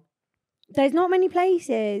could have gone? There's not many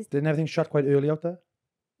places. Didn't everything shut quite early out there?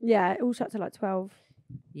 Yeah, it all shuts at like 12.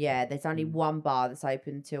 Yeah, there's only one bar that's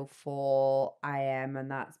open till 4 a.m. and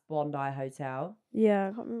that's Bondi Hotel. Yeah,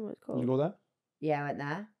 I can't remember what it's Did called. you go there? Yeah, I went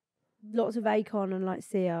there. Lots of Akon and like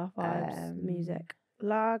Sia vibes, music.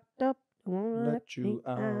 Locked up. won't Let you me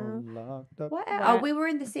out, locked up. What Where? else? Oh, we were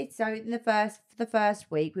in the city. So in the first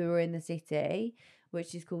week, we were in the city,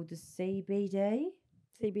 which is called the CBD,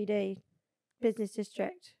 CBD, Business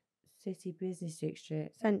District, City Business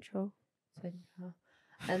District. Central.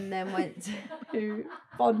 And then went to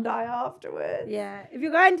Bondi afterwards. Yeah, if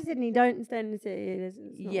you're going to Sydney, don't stay in the city. It's not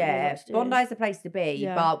really Yeah, much to do. Bondi's the place to be,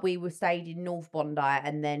 Yeah. but we were stayed in North Bondi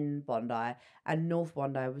and then Bondi, and North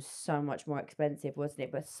Bondi was so much more expensive, wasn't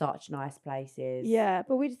it? But such nice places. Yeah,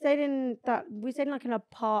 but we stayed in like an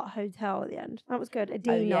apart hotel at the end. That was good.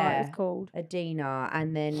 Adina, it yeah. was called. Adina,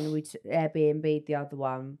 and then we Airbnb'd the other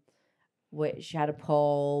one, which had a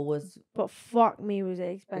pool. But fuck me, was it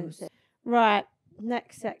expensive. Right,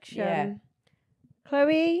 next section. Yeah.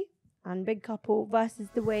 Chloe and Big Couple versus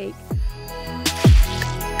the week.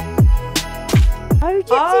 Oh,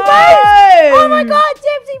 Gypsy Rose! Oh my god,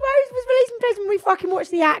 Gypsy Rose was released in place when we fucking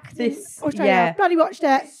watched the act. in Australia. yeah. Bloody watched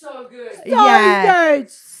it. So good. So Yeah. good.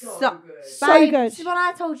 So, good. So Babe, good. This is what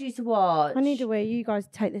I told you to watch. I need to wear you guys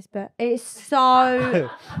take this bit. It's so.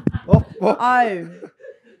 Oh, Oh.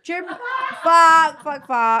 Jim. Fuck.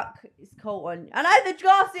 It's caught on. I know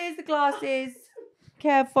the glasses.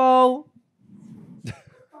 Careful.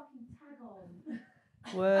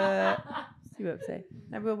 What? See what I'm saying.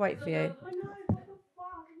 No, we'll wait for you. I know, what the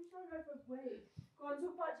fuck? I'm trying to go for a wig. Go on,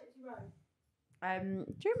 talk about Gypsy Rose.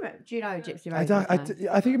 Do you know Gypsy I, Rose? don't-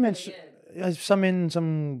 I think you mentioned.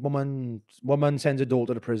 Some woman sends her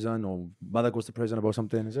daughter to prison, or mother goes to prison about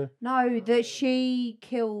something, is it? No, that she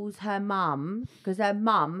kills her mum because her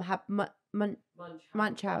mum had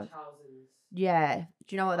Munchausen. Yeah.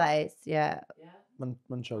 Do you know what that is? Yeah.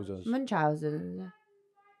 Munchausen's. Munchausen.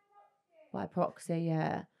 By proxy,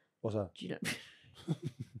 yeah. What's that? Do you know?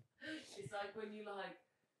 It's like when you like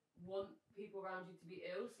want people around you to be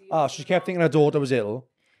ill. So Oh, she kept thinking her daughter was ill.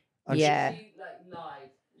 And Yeah. She like lied.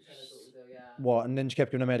 And said her daughter was ill, yeah. What? And then she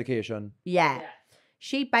kept giving her medication. Yeah.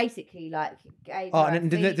 She basically like gave. Oh, her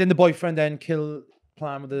and a then the boyfriend then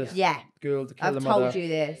plan with the Yeah. girl to kill I've the mother. told you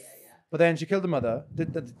this. But then she killed the mother.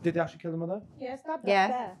 Did they actually kill the mother? Yeah, stabbed Yeah. up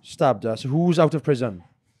there. Stabbed her. So who's out of prison?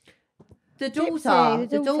 The Gypsy, daughter, the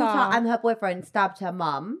the daughter daughter. and her boyfriend stabbed her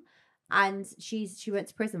mum, and she went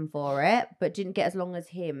to prison for it, but didn't get as long as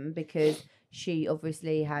him because she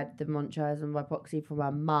obviously had the Munchausen by proxy from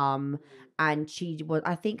her mum, and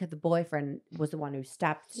I think the boyfriend was the one who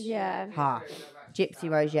stabbed Yeah. her. Gypsy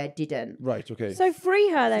Rose, didn't. Right, okay. So free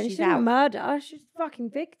her then. She's She didn't out. murder. She's a fucking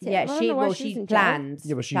victim. Yeah, I don't know why she's she in jail. planned.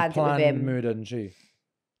 Yeah, but she planned it with planned him. murder, didn't she?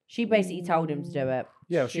 She basically told him to do it.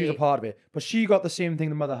 Yeah, she was a part of it. But she got the same thing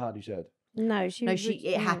the mother had, you said. No, she. No, was-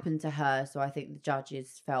 it happened to her, so I think the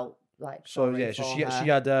judges felt like. So sorry yeah, so for she her.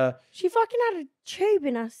 had She fucking had a tube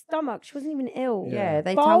in her stomach. She wasn't even ill. Yeah,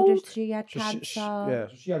 they told her Bold. she had so cancer. so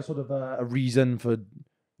she had sort of a reason for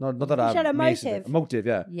not that She had a makes it- motive. A motive,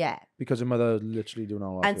 yeah. Yeah. Because her mother literally doing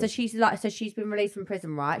all that. And so she's she's been released from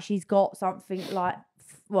prison, right? She's got something like,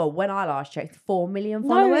 well, when I last checked, 4 million No,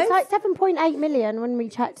 followers. it's like 7.8 million when we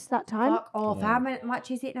checked that time. Fuck off. How much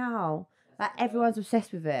is it now? Like everyone's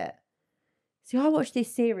obsessed with it. See, I watched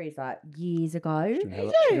this series like years ago. You?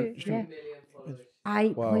 Yeah. Million followers.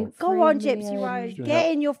 8.3 Go on, Gypsy million. Rose. doing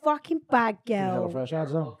Get in your fucking bag, Hello girl. Fresh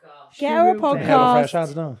ads now. Podcast. Get her a Hello Fresh podcast.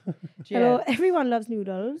 ads now. Hello, everyone loves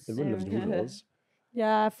noodles. Everyone loves noodles.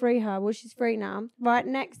 Yeah, free her. Well, she's free now. Right,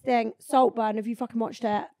 next thing, Saltburn. Have you fucking watched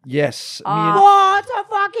it? Yes. What a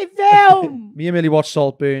fucking film! Me and Millie watched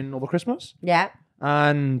Saltburn over Christmas. Yeah.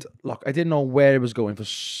 And look, I didn't know where it was going for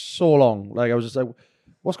so long. Like I was just like,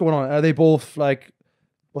 what's going on? Are they both like,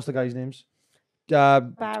 what's the guys' names?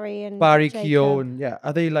 Barry and Barry, Jacob. Keogh, and yeah,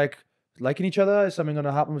 are they like liking each other? Is something going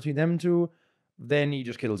to happen between them two? Then he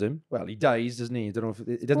just kills him. Well, he dies, doesn't he? I don't know if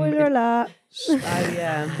it doesn't. Spoiler alert. Oh,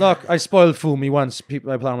 yeah. Look, I spoiled Fool Me once.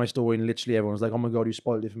 People, I put on my story, and literally everyone's like, "Oh my god, you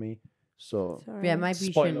spoiled it for me." So Sorry. Yeah, maybe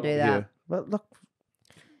you spoiler shouldn't do over that. here. Well, look,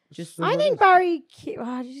 Just I think Barry.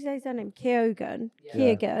 How did you say his name? Keoghan.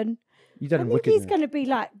 Yeah. Keoghan. you I did think wicked. he's mate. going to be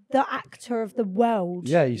like the actor of the world.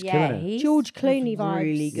 Yeah, he's killing it. he's George Clooney vibes.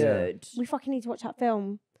 really Yeah. good. We fucking need to watch that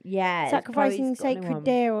film. Yeah. Sacrificing Sacred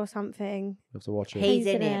Deer or something. You have to watch it. He's He's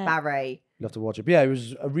in in it, it. Barry. You have to watch it. But yeah,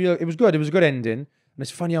 it was good. It was a good ending. And it's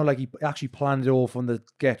funny how like he actually planned it all from the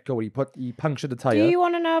get go. He punctured the tire. Do you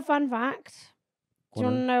want to know a fun fact? Do you Go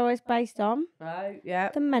on want to know what it's based on? Oh, yeah.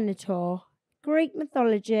 The Minotaur. Greek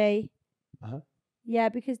mythology. Uh-huh. Yeah,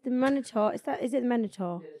 because the Minotaur, is it the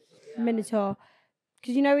Minotaur? Minotaur.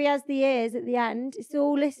 Because you know he has the ears at the end. It's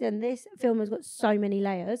all, listen, this film has got so many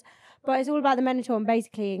layers. But it's all about the Minotaur, and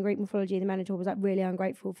basically in Greek mythology, the Minotaur was like really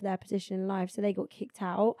ungrateful for their position in life, so they got kicked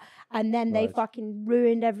out, and then they Right. fucking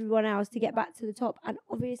ruined everyone else to get back to the top. And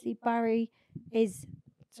obviously Barry is.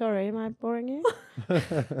 Sorry, am I boring you?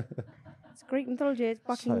 It's Greek mythology. It's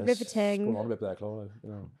fucking Going riveting. on a bit there, Chloe. You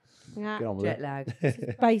know, Yeah, get on with Jet it. lag.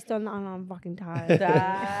 it's based on that, and I'm fucking tired.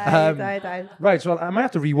 Um, Right, so I might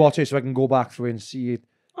have to rewatch it so I can go back through and see it.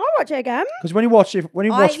 I'll watch it again. Because when you watch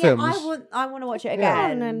films, I want to watch it Go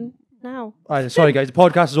on again. then. Now. sorry guys, the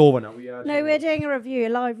podcast is over now. No, we're doing a review, a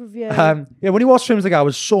live review. Yeah, when you watch films like that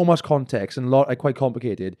with so much context and quite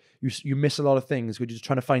complicated, you miss a lot of things because you're just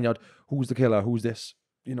trying to find out who's the killer, who's this.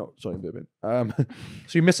 You know, sorry, Bourbon.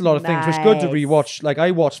 So you miss a lot of things. So it's good to Nice. rewatch. Like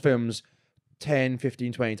I watch films 10,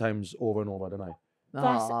 15, 20 times over and over, don't I?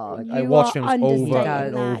 That's, Oh, like, I you watch are films over understating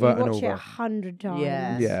and that. over you and watch it over. 100 times.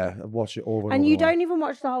 Yeah. Yeah, I watch it over and And over. you and over. don't even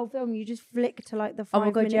watch the whole film. You just flick to like the Oh my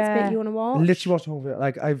 5 God, minutes yeah. bit you want to I watch. literally watch the whole film.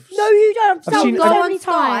 Like I've No, you don't. I've So seen- Go so on many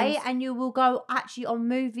Sky times. and you will go actually on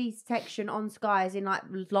movies section on Sky's in like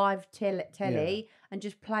live telly and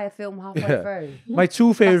just play a film halfway Yeah. through. My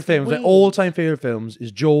two favorite That's films, my weird. all-time favorite films,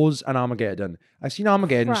 is Jaws and Armageddon. I've seen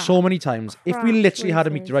Armageddon Crap. so many times. If we Crap literally had a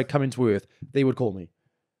choices. meteorite coming to Earth, they would call me,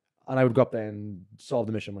 and I would go up there and solve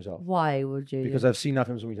the mission myself. Why would you? Because I've seen that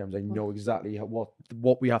film so many times, I know exactly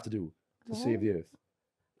what we have to do to save the Earth.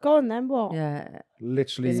 Go on then. What? yeah.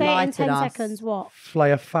 Literally, Say it in Enlighten 10 us. seconds. What? fly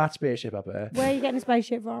a fat spaceship up there. Where are you getting a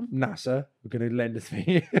spaceship from? NASA, we're gonna lend it to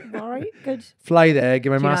me. Right. Good. Fly there,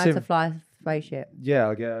 give my Do you know how to massive. fly a spaceship? Yeah,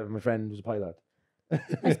 I'll get my friend who's a pilot.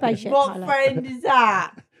 A spaceship. What pilot. friend is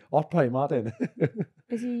that? Hot pie, Martin.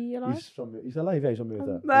 Is he alive? He's alive, yeah, he's on me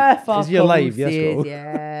with that. Is he alive? Yes, go.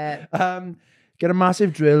 Yeah. Get a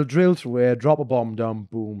massive drill through it, drop a bomb down,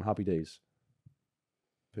 boom, happy days.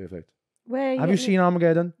 Perfect. Where Have you seen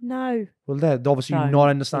Armageddon? No. Well, they're obviously not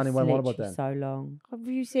understanding what I'm on about then. So long. Have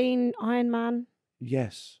you seen Iron Man?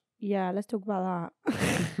 Yes. Yeah, let's talk about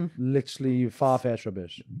that. Literally far-fetched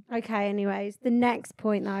rubbish. Okay, anyways, the next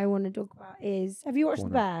point that I want to talk about is, have you watched Go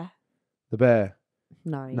The on Bear? The Bear.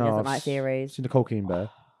 No, he No, doesn't I've like series. seen the Cocaine Bear.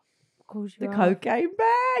 Of course The you are. Cocaine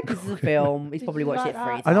Bear. This is a film. He's Did probably you watched like it 3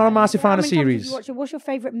 times. that? I'm not a massive How fan of many times did series. you watch it? What's your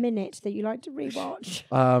favourite minute that you like to rewatch?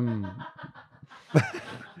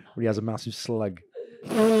 Where he has a massive slug.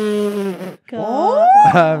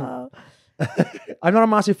 God. I'm not a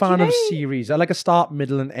massive fan you of know- series. I like a start,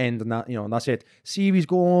 middle, and end, and that, you know, and that's it. Series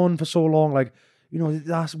go on for so long, like, you know,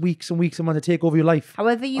 that's weeks and weeks and months to take over your life.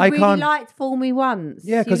 However, you I really can't- liked Fool Me Once.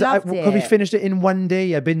 Yeah, because we it. finished it in one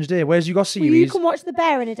day. I binged it. Whereas you got Well, series. you can watch The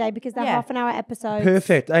Bear in a day because they're Yeah. half-an-hour episodes.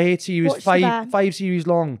 Perfect. I hate series. Watch The Bear. Five series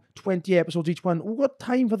long, 20 episodes each one. What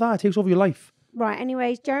time for that? It takes over your life. Right,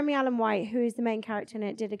 anyways, Jeremy Allen White, who is the main character in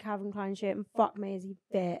it, did a Calvin Klein shirt, and fuck me, is he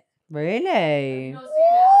fit. Really? Not seen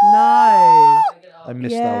it. No. I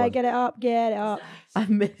missed that Yeah, one. get it up, get it up. I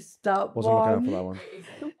missed up Wasn't looking out one. for that one.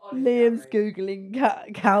 Liam's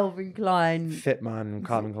googling Calvin Klein. Fit man,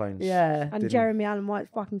 Calvin Klein's. Yeah. And Didn't- Jeremy Allen White's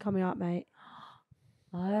fucking coming up, mate.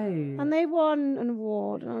 Oh. And they won an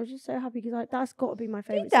award, and I was just so happy because that's got to be my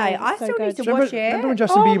favourite. Did they? series. It's I so still good. need to Remember, watch it. remember when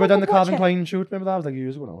Justin Oh my Bieber done God, the Calvin watch it. Klein shoot? Remember that? Was like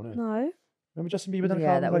years ago now, wasn't it? No. Remember Justin Bieber done a Yeah,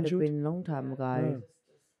 Calvin that Klein would have shoot? been a long time ago.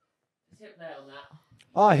 Tip there on that.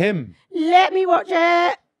 Ah, him. Let me watch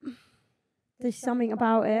it. There's something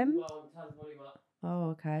about him. Well, tell us what you want. Oh,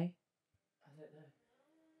 okay. I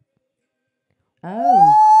don't know.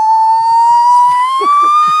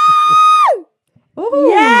 Oh. Ooh.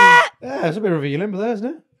 Yeah. Yeah, it's a bit revealing, but there, isn't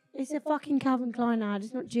it? It's a fucking Calvin Klein ad.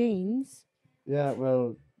 It's not jeans. Yeah,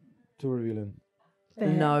 well, too revealing.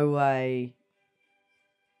 No way.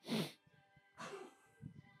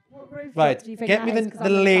 Right, Do you think get me that is? 'Cause the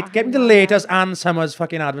I'm a late, get me the fucking latest Ann Summers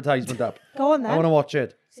fucking advertisement up. Go on I want to then. watch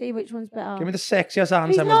it. See which one's better. Give me the sexiest Ann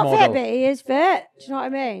He's Summers not model. fit, but he is fit. Do you know what I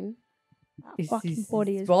mean? That It's fucking his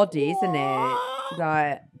body is. body, isn't it?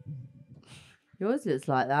 Like, yours looks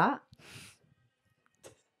like that.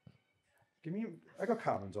 Give me. I got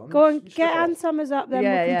Calvin's on. Go on, Let me get strip Ann off. Summers up then.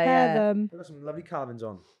 Yeah, we'll yeah, compare yeah. them. I got some lovely Calvin's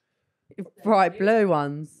on. Bright blue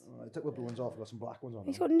ones. I took the blue ones off. I got some black ones on.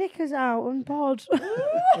 He's got knickers out on pod.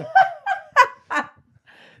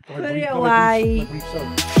 Put it away.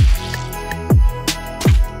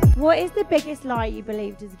 What is the biggest lie you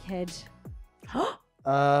believed as a kid? Do you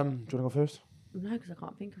want to go first? No, because I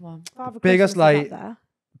can't think of one. Father Biggest Christmas is lie- up there.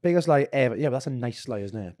 Biggest lie ever. Yeah, but that's a nice lie,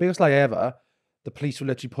 isn't it? Biggest lie ever. The police will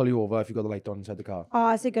literally pull you over if you got the light on inside the car. Oh,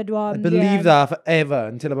 that's a good one. I believe that forever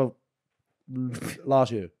until about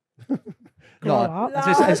last year. Grow No,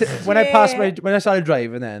 up. when I passed when I started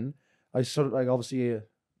driving, then I sort of like obviously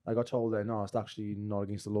I got told that no, it's actually not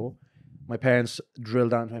against the law. My parents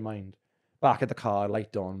drilled down into my mind. Back at the car,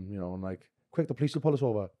 light on, you know, and like, quick, the police will pull us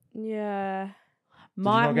over. Yeah. Did you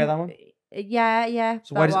not get that one? Yeah.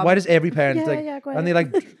 So why does every parent Yeah, like yeah, go and they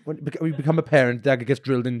like when you become a parent, that gets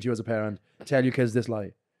drilled into you as a parent, tell your kids this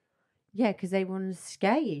lie Yeah, because they want to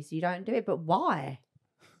scare you, so you don't do it. But why?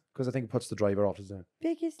 because I think it puts the driver off, doesn't it?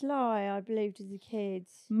 Biggest lie I believed as a kid.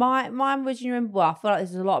 Mine was, you remember, well, I feel like this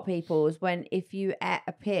is a lot of people's, when if you ate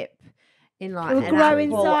a pip in like It would an grow apple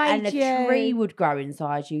inside and a you. tree would grow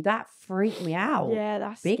inside you, that freaked me out. Yeah,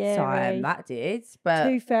 that's Big scary. time, that did. But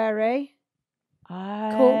Tooth fairy.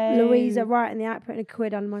 Caught Louisa right in the act, putting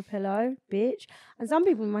 £1 under my pillow, bitch. And some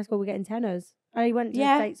people in my school were getting tenors. I went to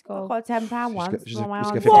Yeah, a state I school. got a £10 once. Just from my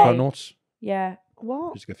get auntie. £50 notes. Yeah.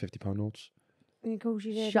 What? Just get £50 notes. And of course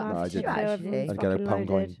you did. Shut No, I Maths, didn't. so Actually. everyone's I'd get a fucking pound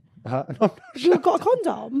loaded. coin. No, You got a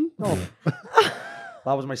condom? no.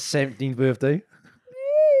 That was my 17th birthday.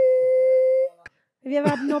 Have you ever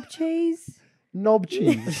had knob cheese? Knob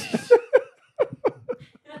cheese.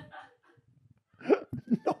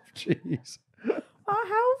 Knob cheese.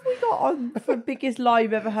 How have we got on for biggest lie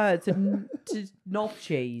you've ever heard to knob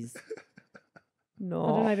cheese? No. I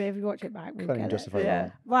don't know, but if you watch it back, we'll Can't even get it. justify Yeah.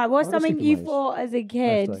 that. Right, what's What are something sleeping you mice? thought as a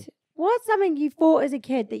kid? Birthday. What's something you thought as a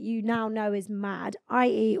kid that you now know is mad?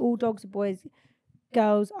 I.e., all dogs are boys,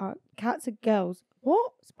 girls are cats are girls.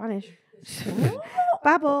 What? Spanish.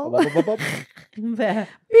 Babble. There.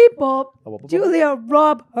 Beep bop. Julia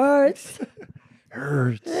Roberts.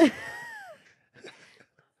 Hurts.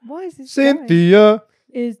 Why is this going? Cynthia.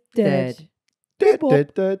 Is dead. Dead, Boop.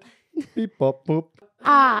 dead, dead. Beep, bop, boop.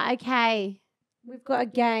 Ah, okay. We've got a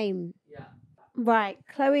game. Yeah. Right,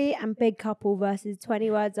 Chloe and Big Couple versus 20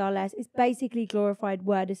 words or less. It's basically glorified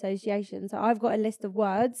word association. So I've got a list of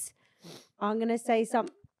words. I'm going to say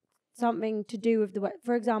something to do with the word.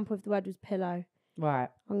 For example, if the word was pillow, Right.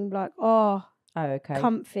 I'm like, oh, Oh, okay.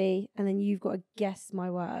 comfy. And then you've got to guess my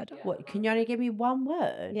word. What? Can you only give me one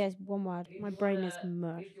word? Yes, one word. Who My do you brain wanna- is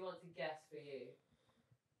mush. Who do you want to guess for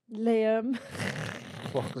you? Liam.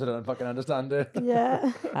 Fuck, 'cause I don't fucking understand it.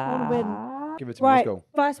 Yeah. I want to win. Ah. Give it to me. Let's Right, go.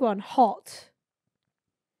 first one, hot.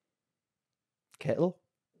 Kettle.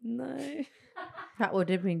 No. That would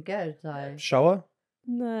have been good, though. Shower.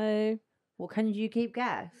 No. What can you keep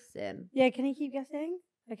guessing? Yeah, can you keep guessing?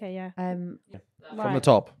 Okay, yeah. From the Right.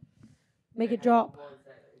 top. Make it drop.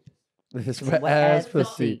 This Wet wet ass ass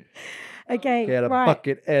pussy. Okay, Get a right.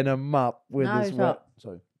 bucket and a mop with No, this wet. stop.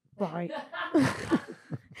 Sorry. Right.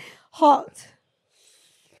 Hot.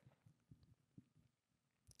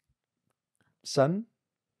 Sun.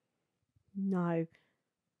 No.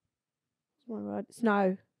 One word.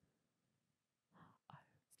 Snow.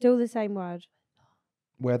 Still the same word.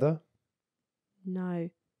 Weather. No.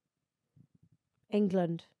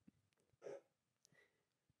 England.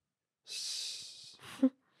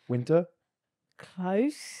 Winter.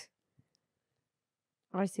 Close.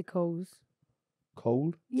 Icicles.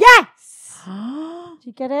 Cold. Yes! Did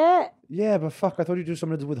you get it? Yeah, but fuck, I thought you'd do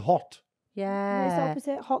something to do with hot. It's Yeah.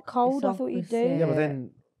 opposite. Hot, cold. I thought you'd do. opposite. Yeah, but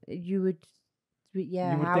then You would.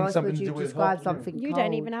 Yeah. You would how think else something would to you do with describe hot, something? You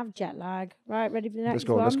don't even have jet lag. Right, ready for the next let's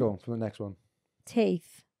go. one? Let's go for the next one.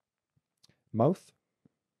 Teeth. Mouth.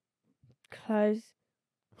 Close.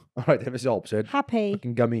 All right, if it's the opposite. Happy.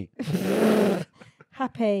 Fucking gummy.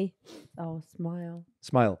 Happy. Oh, smile.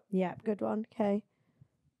 Smile. Yeah, good one. Okay.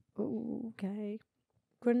 Ooh, okay.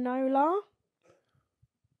 Granola?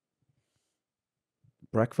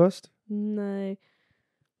 Breakfast. No.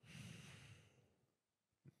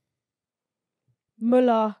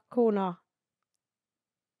 Muller corner.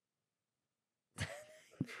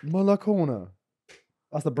 Muller Corner.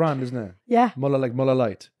 That's the brand, isn't it? Yeah. Muller, like Muller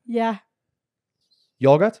Light. Yeah.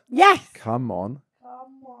 Yogurt. Yes. Come on.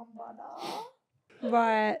 Come on, brother.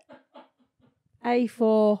 Right.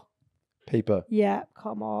 A4. Paper. Yeah,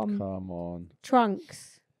 come on. Come on.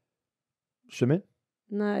 Trunks. Swimming.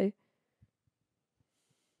 No.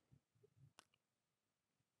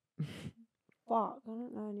 Fuck, I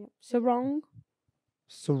don't know any. Sarong.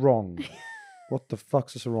 Sarong. What the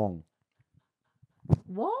fuck's a sarong?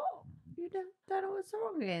 What? You don't know what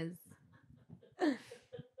sarong is?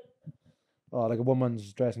 Oh, like a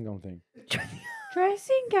woman's dressing gown thing.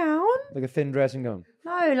 Dressing gown? Like a thin dressing gown.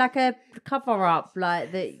 No, like a cover up,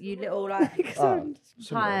 like that. You little like Ah, tie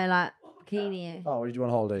similar. like bikini. Oh, what did you do on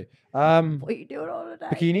holiday? What are you doing all the day?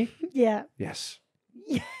 Bikini? Yeah. Yes.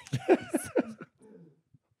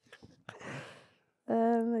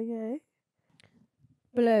 Okay.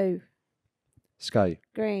 Blue. Sky.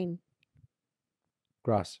 Green.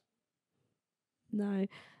 Grass. No.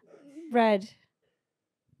 Red.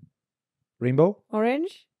 Rainbow.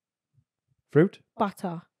 Orange. Fruit.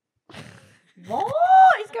 Butter. What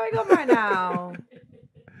is going on right now?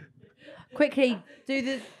 Quickly, do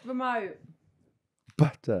the remote.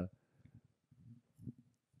 Butter.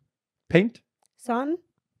 Paint. Sun.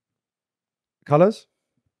 Colours.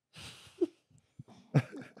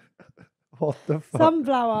 What the fuck?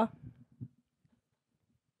 Sunflower.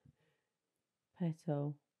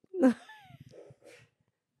 Petal.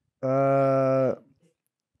 I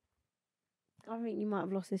think you might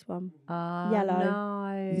have lost this one. Yellow.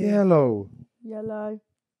 No. Yellow. Yellow.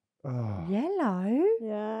 Oh. Yellow.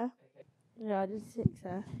 Yeah. Yeah, I did 6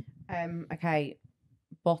 there. Okay.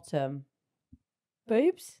 Bottom.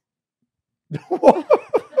 Boobs.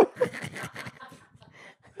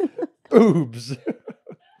 Boobs.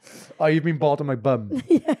 Oh, you've been bought on my bum.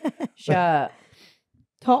 Yeah. Shirt.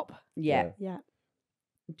 Top. Yeah. Yeah.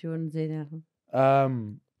 Do you want to do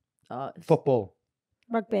that? Football.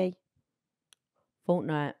 Rugby.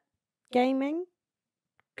 Fortnite. Gaming.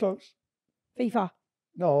 Close. FIFA.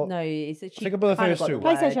 No. No, it's a Think about the kinda first got two. the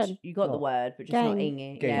word. PlayStation. You got the No. word, but just not Game.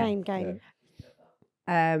 in it. Game. Game.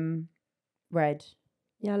 Yeah. Red.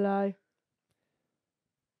 Yellow.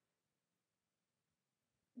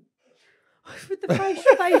 With the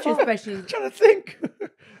facial expressions. I'm trying to think.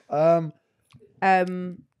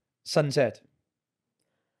 Sunset.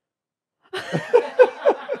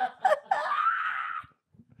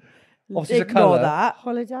 Obviously, it's a Ignore colour. that.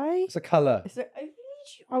 Holiday. It's a colour. It's a-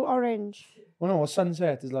 Oh, orange. Well, no, a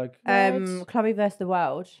sunset is like Red. Clubby versus the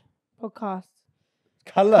World. Podcast.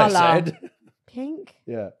 colour. I Colour. said. Pink.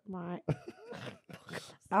 Yeah. Right.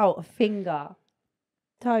 Oh, a finger.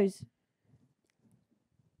 Toes.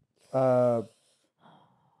 Uh,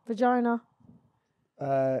 Vagina.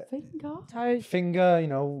 Finger? Toes. Finger, you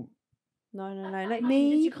know. No. Like,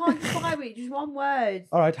 Me? You can't describe it. Just one word.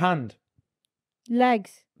 All right, hand.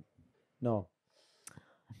 Legs. No.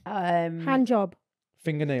 Hand job.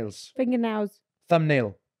 Fingernails. Fingernails.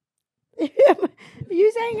 Thumbnail. Are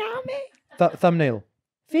you saying army? Thumbnail.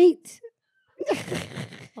 Feet.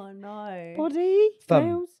 Oh no. Body. Thumb.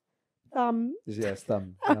 Nails. Thumb. Yes,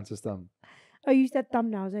 thumb. The answer's thumb. Oh, you said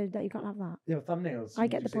thumbnails. That you can't have that. Yeah, thumbnails. I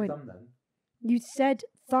get Did the you say point. thumb then? You said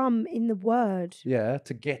thumb in the word. Yeah,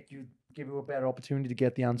 to give you a better opportunity to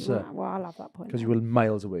get the answer Right, well, I'll have that point. because you then. were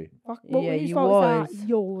miles away. Fuck, what Yeah, whose you fault is that? was.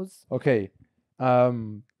 Yours. Okay. I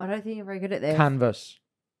don't think you're very good at this. Canvas.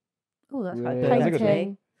 Oh, that's Yeah, quite that's good. a good one.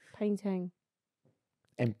 Painting. Painting.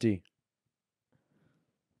 Empty.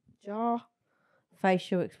 Jar.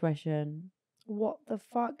 Facial expression. What the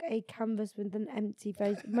fuck? A canvas with an empty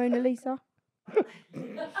face. Mona Lisa.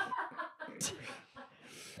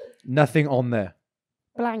 Nothing on there.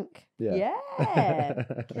 Blank. Yeah. Yeah.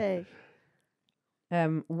 Okay.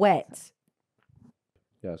 Wet.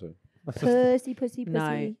 Yeah, sorry. Pussy.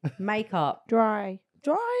 No. Makeup. Dry.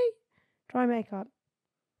 Dry makeup.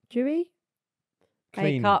 Dewy.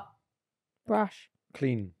 Clean. Makeup. Brush.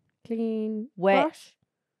 Clean. Clean. Wet. Brush.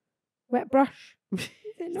 Wet brush. Is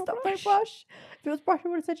it not Stop my brush? brush. If it was brush, I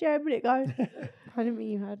would have said yeah a minute ago. I didn't think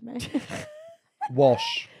you heard me.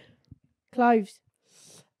 Wash. Clothes.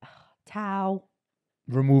 Towel.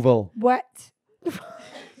 Removal. Wet.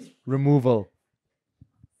 Removal.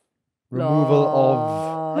 Removal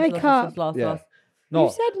of. Lost, Makeup. Lost. Yeah. You No.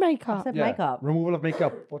 said I makeup. said Yeah. makeup. Removal of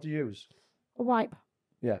makeup. What do you use? A wipe.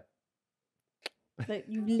 Yeah. Like,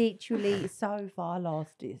 you literally so far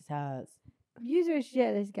lost. It hurts. You are shit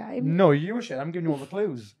at this game. No, you were shit. I'm giving you all the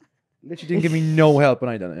clues. Literally didn't give me no help when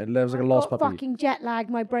I done it. It was like a I've lost got puppy. fucking jet lag.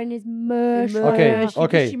 My brain is mush. Okay, mush.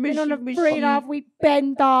 okay. Been on a Mushy, 3.5 week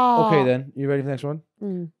bender. Okay then. You ready for the next one?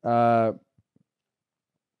 Mm.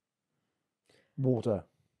 Water.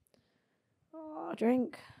 Oh,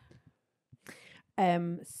 drink.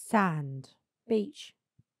 Sand. Beach.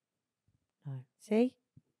 No. See?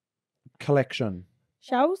 Collection.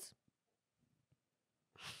 Shells.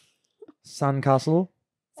 Sandcastle.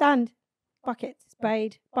 Sand. Bucket.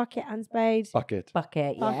 Spade. Bucket and spade. Bucket.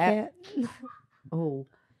 Bucket. Yeah. Bucket. Oh.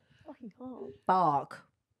 Fucking hard. Bark.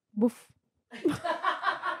 Woof.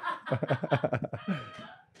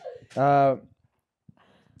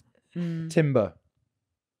 Timber.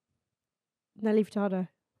 Nelly Furtado.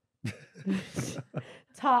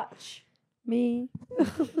 Touch. Me.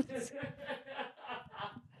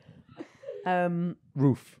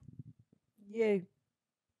 Roof. You.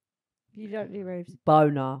 You don't do roofs.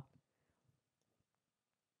 Boner.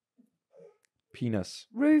 Penis.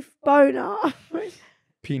 Roof boner.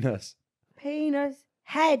 Penis. Penis.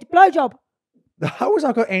 Head. Blowjob. How has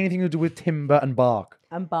that got anything to do with timber and bark?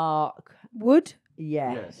 And bark. Wood.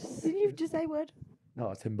 Yes. Didn't you just say wood?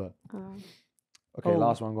 No, timber. Oh. Okay, Oh.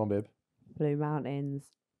 last one. Go on, babe. Blue Mountains.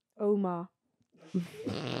 Omar.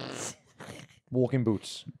 Walking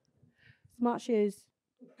boots. Smart shoes.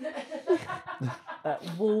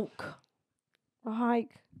 Walk. A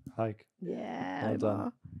hike. Hike. Yeah. Well done.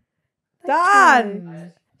 Omar. Thank you.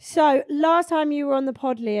 Done. So last time you were on the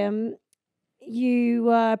pod, Liam, you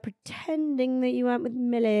were pretending that you went with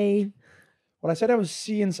Millie. Well, I said I was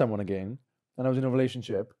seeing someone again, and I was in a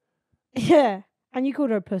relationship. Yeah. And you called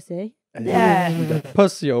her a pussy. Yeah.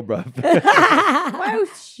 Pussy, oh, bruv. What else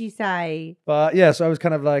did she say? But yeah, so I was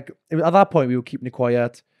kind of like, at that point, we were keeping it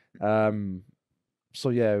quiet. So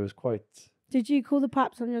yeah, it was quite. Did you call the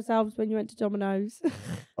paps on yourselves when you went to Domino's?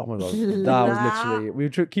 Oh my god, that was literally. We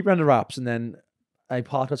were keeping under wraps, and then I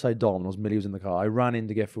parked outside Domino's. Millie was in the car. I ran in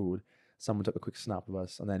to get food. Someone took a quick snap of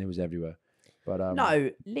us, and then it was everywhere. But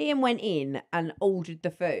No, Liam went in and ordered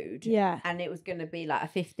the food. Yeah. And it was going to be like a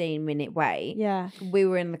 15-minute wait. Yeah. We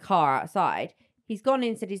were in the car outside. He's gone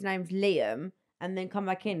in, said his name's Liam, and then come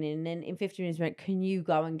back in, and then in 15 minutes went, "Can you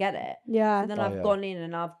go and get it?" Yeah. And then Oh, I've yeah. gone in,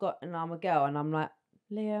 and I'm a girl, and I'm like,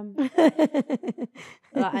 Liam.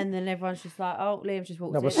 Like, and then everyone's just like, oh, Liam's just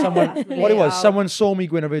walked no, in. but Oh, someone. that's What it was, Leo. someone saw me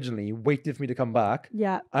go in originally, waited for me to come back,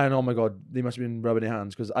 Yeah. and oh my god, they must have been rubbing their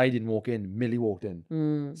hands because I didn't walk in. Millie walked in,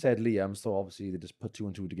 Mm. said Liam, so obviously they just put two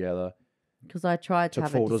and two together. Because I tried to Took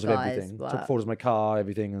have photos a of disguise, everything. but... Took photos of my car,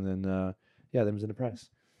 everything, and then yeah, them was in the press.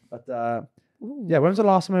 But Ooh. yeah, when was the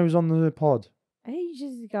last time I was on the pod?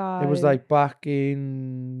 Ages ago. It was like back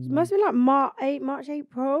in. It must have been like March,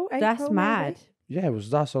 April. That's April, mad. maybe? Yeah, it was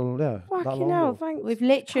that so that Fucking long hell, ago. thanks. We've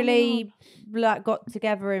literally like got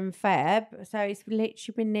together in Feb, so it's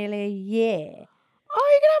literally been nearly a year. Oh,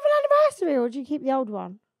 you're going to have an anniversary or do you keep the old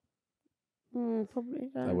one? Probably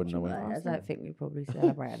don't. I wouldn't know it. I don't think we probably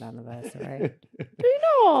celebrate an anniversary. Do you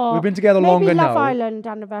not? We've been together Maybe longer Love now. Island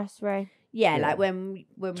anniversary. Yeah, Yeah. like when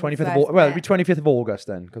 25th we of first August. Well, it'd be met. 25th of August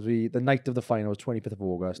then, because the night of the final was 25th of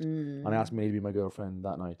August, Mm. and I asked Millie to be my girlfriend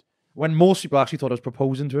that night. When most people actually thought I was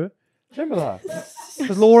proposing to her. Remember that?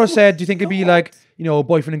 Because Laura said, "Do you think it'd be like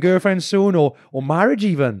boyfriend and girlfriend soon, or marriage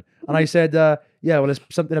even?" And I said, "Yeah, well, it's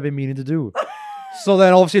something I've been meaning to do." So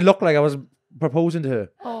then, obviously, it looked like I was proposing to her.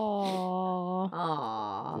 Oh,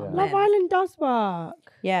 Aww. Yeah. Love Island does work.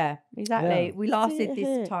 Yeah, exactly. Yeah. We lasted See it this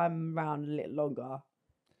here. time round a little longer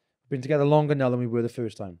Been together longer now than we were the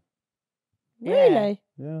first time. Yeah. Really?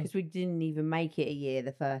 Yeah. because we didn't even make it a year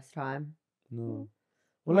the first time. No. I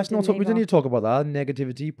Well, let's not didn't talk. We don't either. need to talk about that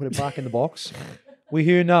negativity. Put it back in the box. We're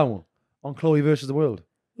here now on Chloe versus the world.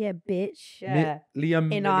 Yeah, bitch. Yeah.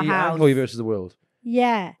 Liam, In our Millie, and house. Chloe versus the world.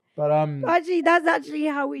 Yeah. But Actually, that's actually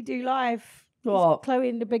how we do life. It's What? Chloe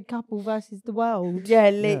and the big couple versus the world.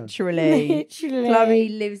 Yeah, literally. Literally. Chloe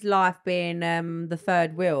lives life being the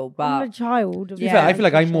third wheel, I'm but the child. Of to be the fair, I feel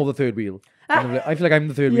like I'm more relationship. the third wheel. I feel like I'm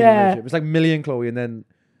the third wheel. In Yeah. the relationship. It's like Millie and Chloe, and then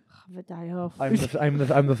Have a day off.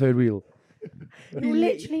 I'm the third wheel. You're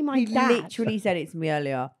literally my he dad. literally said it to me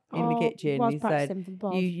earlier in the kitchen. Was He said, practicing for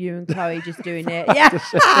Bob. you and Chloe just doing it.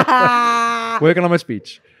 Yeah. Working on my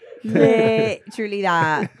speech. Literally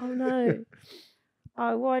that. Oh no.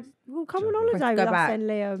 Oh, what? We'll come on Joking. holiday Let's with go us back. then,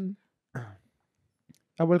 Liam.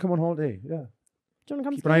 I will come on holiday. Yeah. Do you want to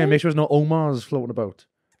come Keep to an eye on. me? Make sure there's no Omars floating about.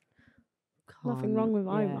 Nothing wrong with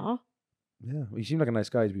Yeah. Omar. Yeah. Well, you seem like a nice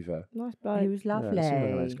guy, to be fair. Nice He bloke. was Yeah, lovely. you seem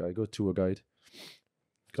like a nice guy. Go tour guide.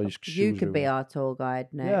 Got your You shoes could be over. our tour guide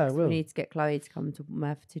next. Yeah, I will. We need to get Chloe to come to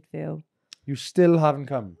Murphy-Tydfil. You still haven't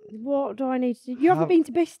come. What do I need to do? You haven't Have- been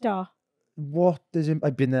to Bicester. What is in?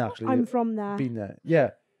 I've been there actually. I'm from there. Been there.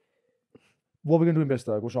 Yeah. What are we gonna do in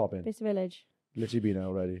Bicester? Go shopping. Bicester Village. Literally been there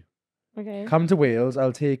already. Okay. Come to Wales.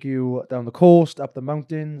 I'll take you down the coast, up the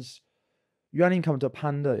mountains. You haven't even come to a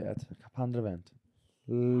panda yet. A panda event.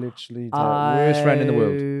 Literally, worst friend in the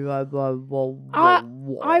world.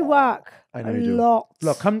 I work I know a you do. lot.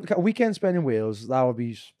 Look, come a weekend spent in Wales. That would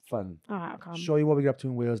be fun. Alright, I'll come. Show you what we get up to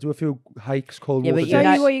in Wales. Do a few hikes, cold Yeah, water. but Show you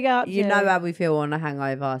dips. you what you get up You to. know how we feel on a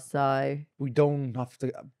hangover, so We don't have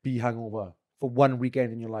to be hungover for one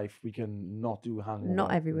weekend in your life. We can not do hangover.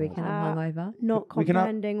 not every weekend I'm Uh, hungover. Not We can have-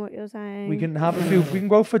 comprehending what you're saying. We can have a few. We can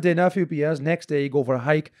go out for dinner, a few beers. Next day, go for a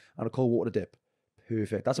hike and a cold water dip.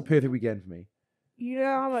 Perfect. That's a perfect weekend for me. You know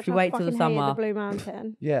how much Should I wait till the fucking hated summer. the Blue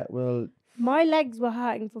Mountain. Yeah. Well, My legs were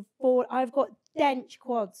hurting for 4. I've got dench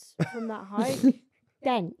quads from that hike.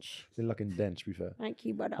 Dench. they're looking dense. To be fair, Thank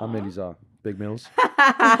you, brother. our Millies are big mills.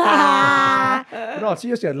 Alright, No,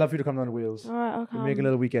 seriously, I'd love for you to come down to Wales. I'll We come. make a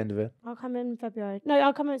little weekend of it. I'll come in February. No,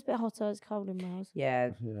 I'll come in. It's a bit hotter. It's cold in Wales.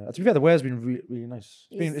 Yeah. Yeah. To be fair, the weather's been really nice.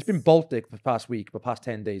 It's been Baltic for the past week, the past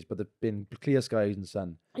 10 days, but there've been clear skies and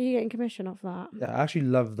sun. Are you getting commission off that? Yeah, I actually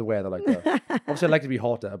love the weather like that. Obviously, I'd like to be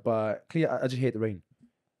hotter, but clear. I just hate the rain.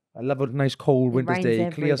 I love a nice cold It winter's rains day,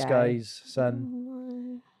 every clear day. skies, sun.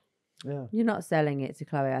 Oh, Yeah. You're not selling it to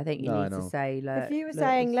Chloe. I think you No, I need to know. say, no. look. If you were look,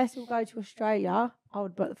 saying this- let's all go to Australia, I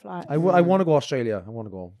would book the flight. I want to go Australia. I want to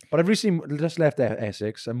go, but I've recently just left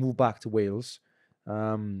Essex and moved back to Wales.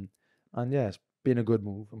 And yeah, it's been a good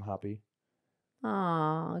move. I'm happy.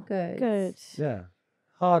 Ah, good. Good. Yeah,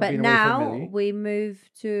 hard But being away from now Millie. we move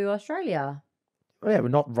to Australia. Oh, yeah, we're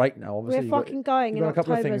not right now. Obviously, We're fucking going we've in got a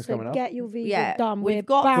couple of October, things so coming up. get your visa Yeah, done. we've We're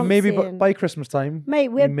got- bouncing. But maybe by Christmas time, Mate,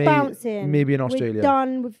 we're may- bouncing. maybe in We're Australia.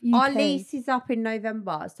 done with UK. Our lease is up in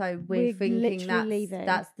November, so we're We're thinking literally leaving.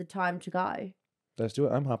 that's the time to go. Let's do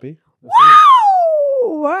it. I'm happy. Let's do it.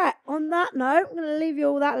 Wow! Right, on that note, I'm going to leave you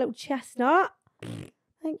all that little chestnut.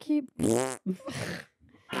 Thank you.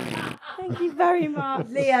 Thank you very much.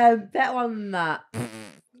 Liam, bet on that.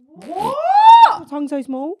 What? Your tongue so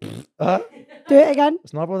small. Huh? Do it again.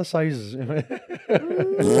 It's not about the sizes. Do it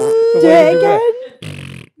again.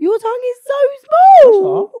 Your tongue is so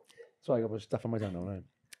small. Sorry, I got my stuff on my tongue now. Right?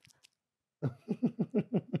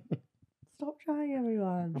 Stop trying,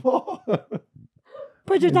 everyone.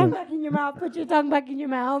 Put your tongue back in your mouth. Put your tongue back in your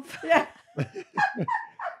mouth. Yeah.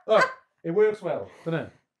 Look, it works well, doesn't it?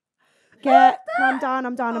 I'm done.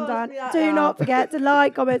 Oh, Do it's me not forget to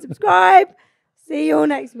like, comment, subscribe. See you all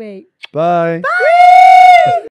next week. Bye. Bye.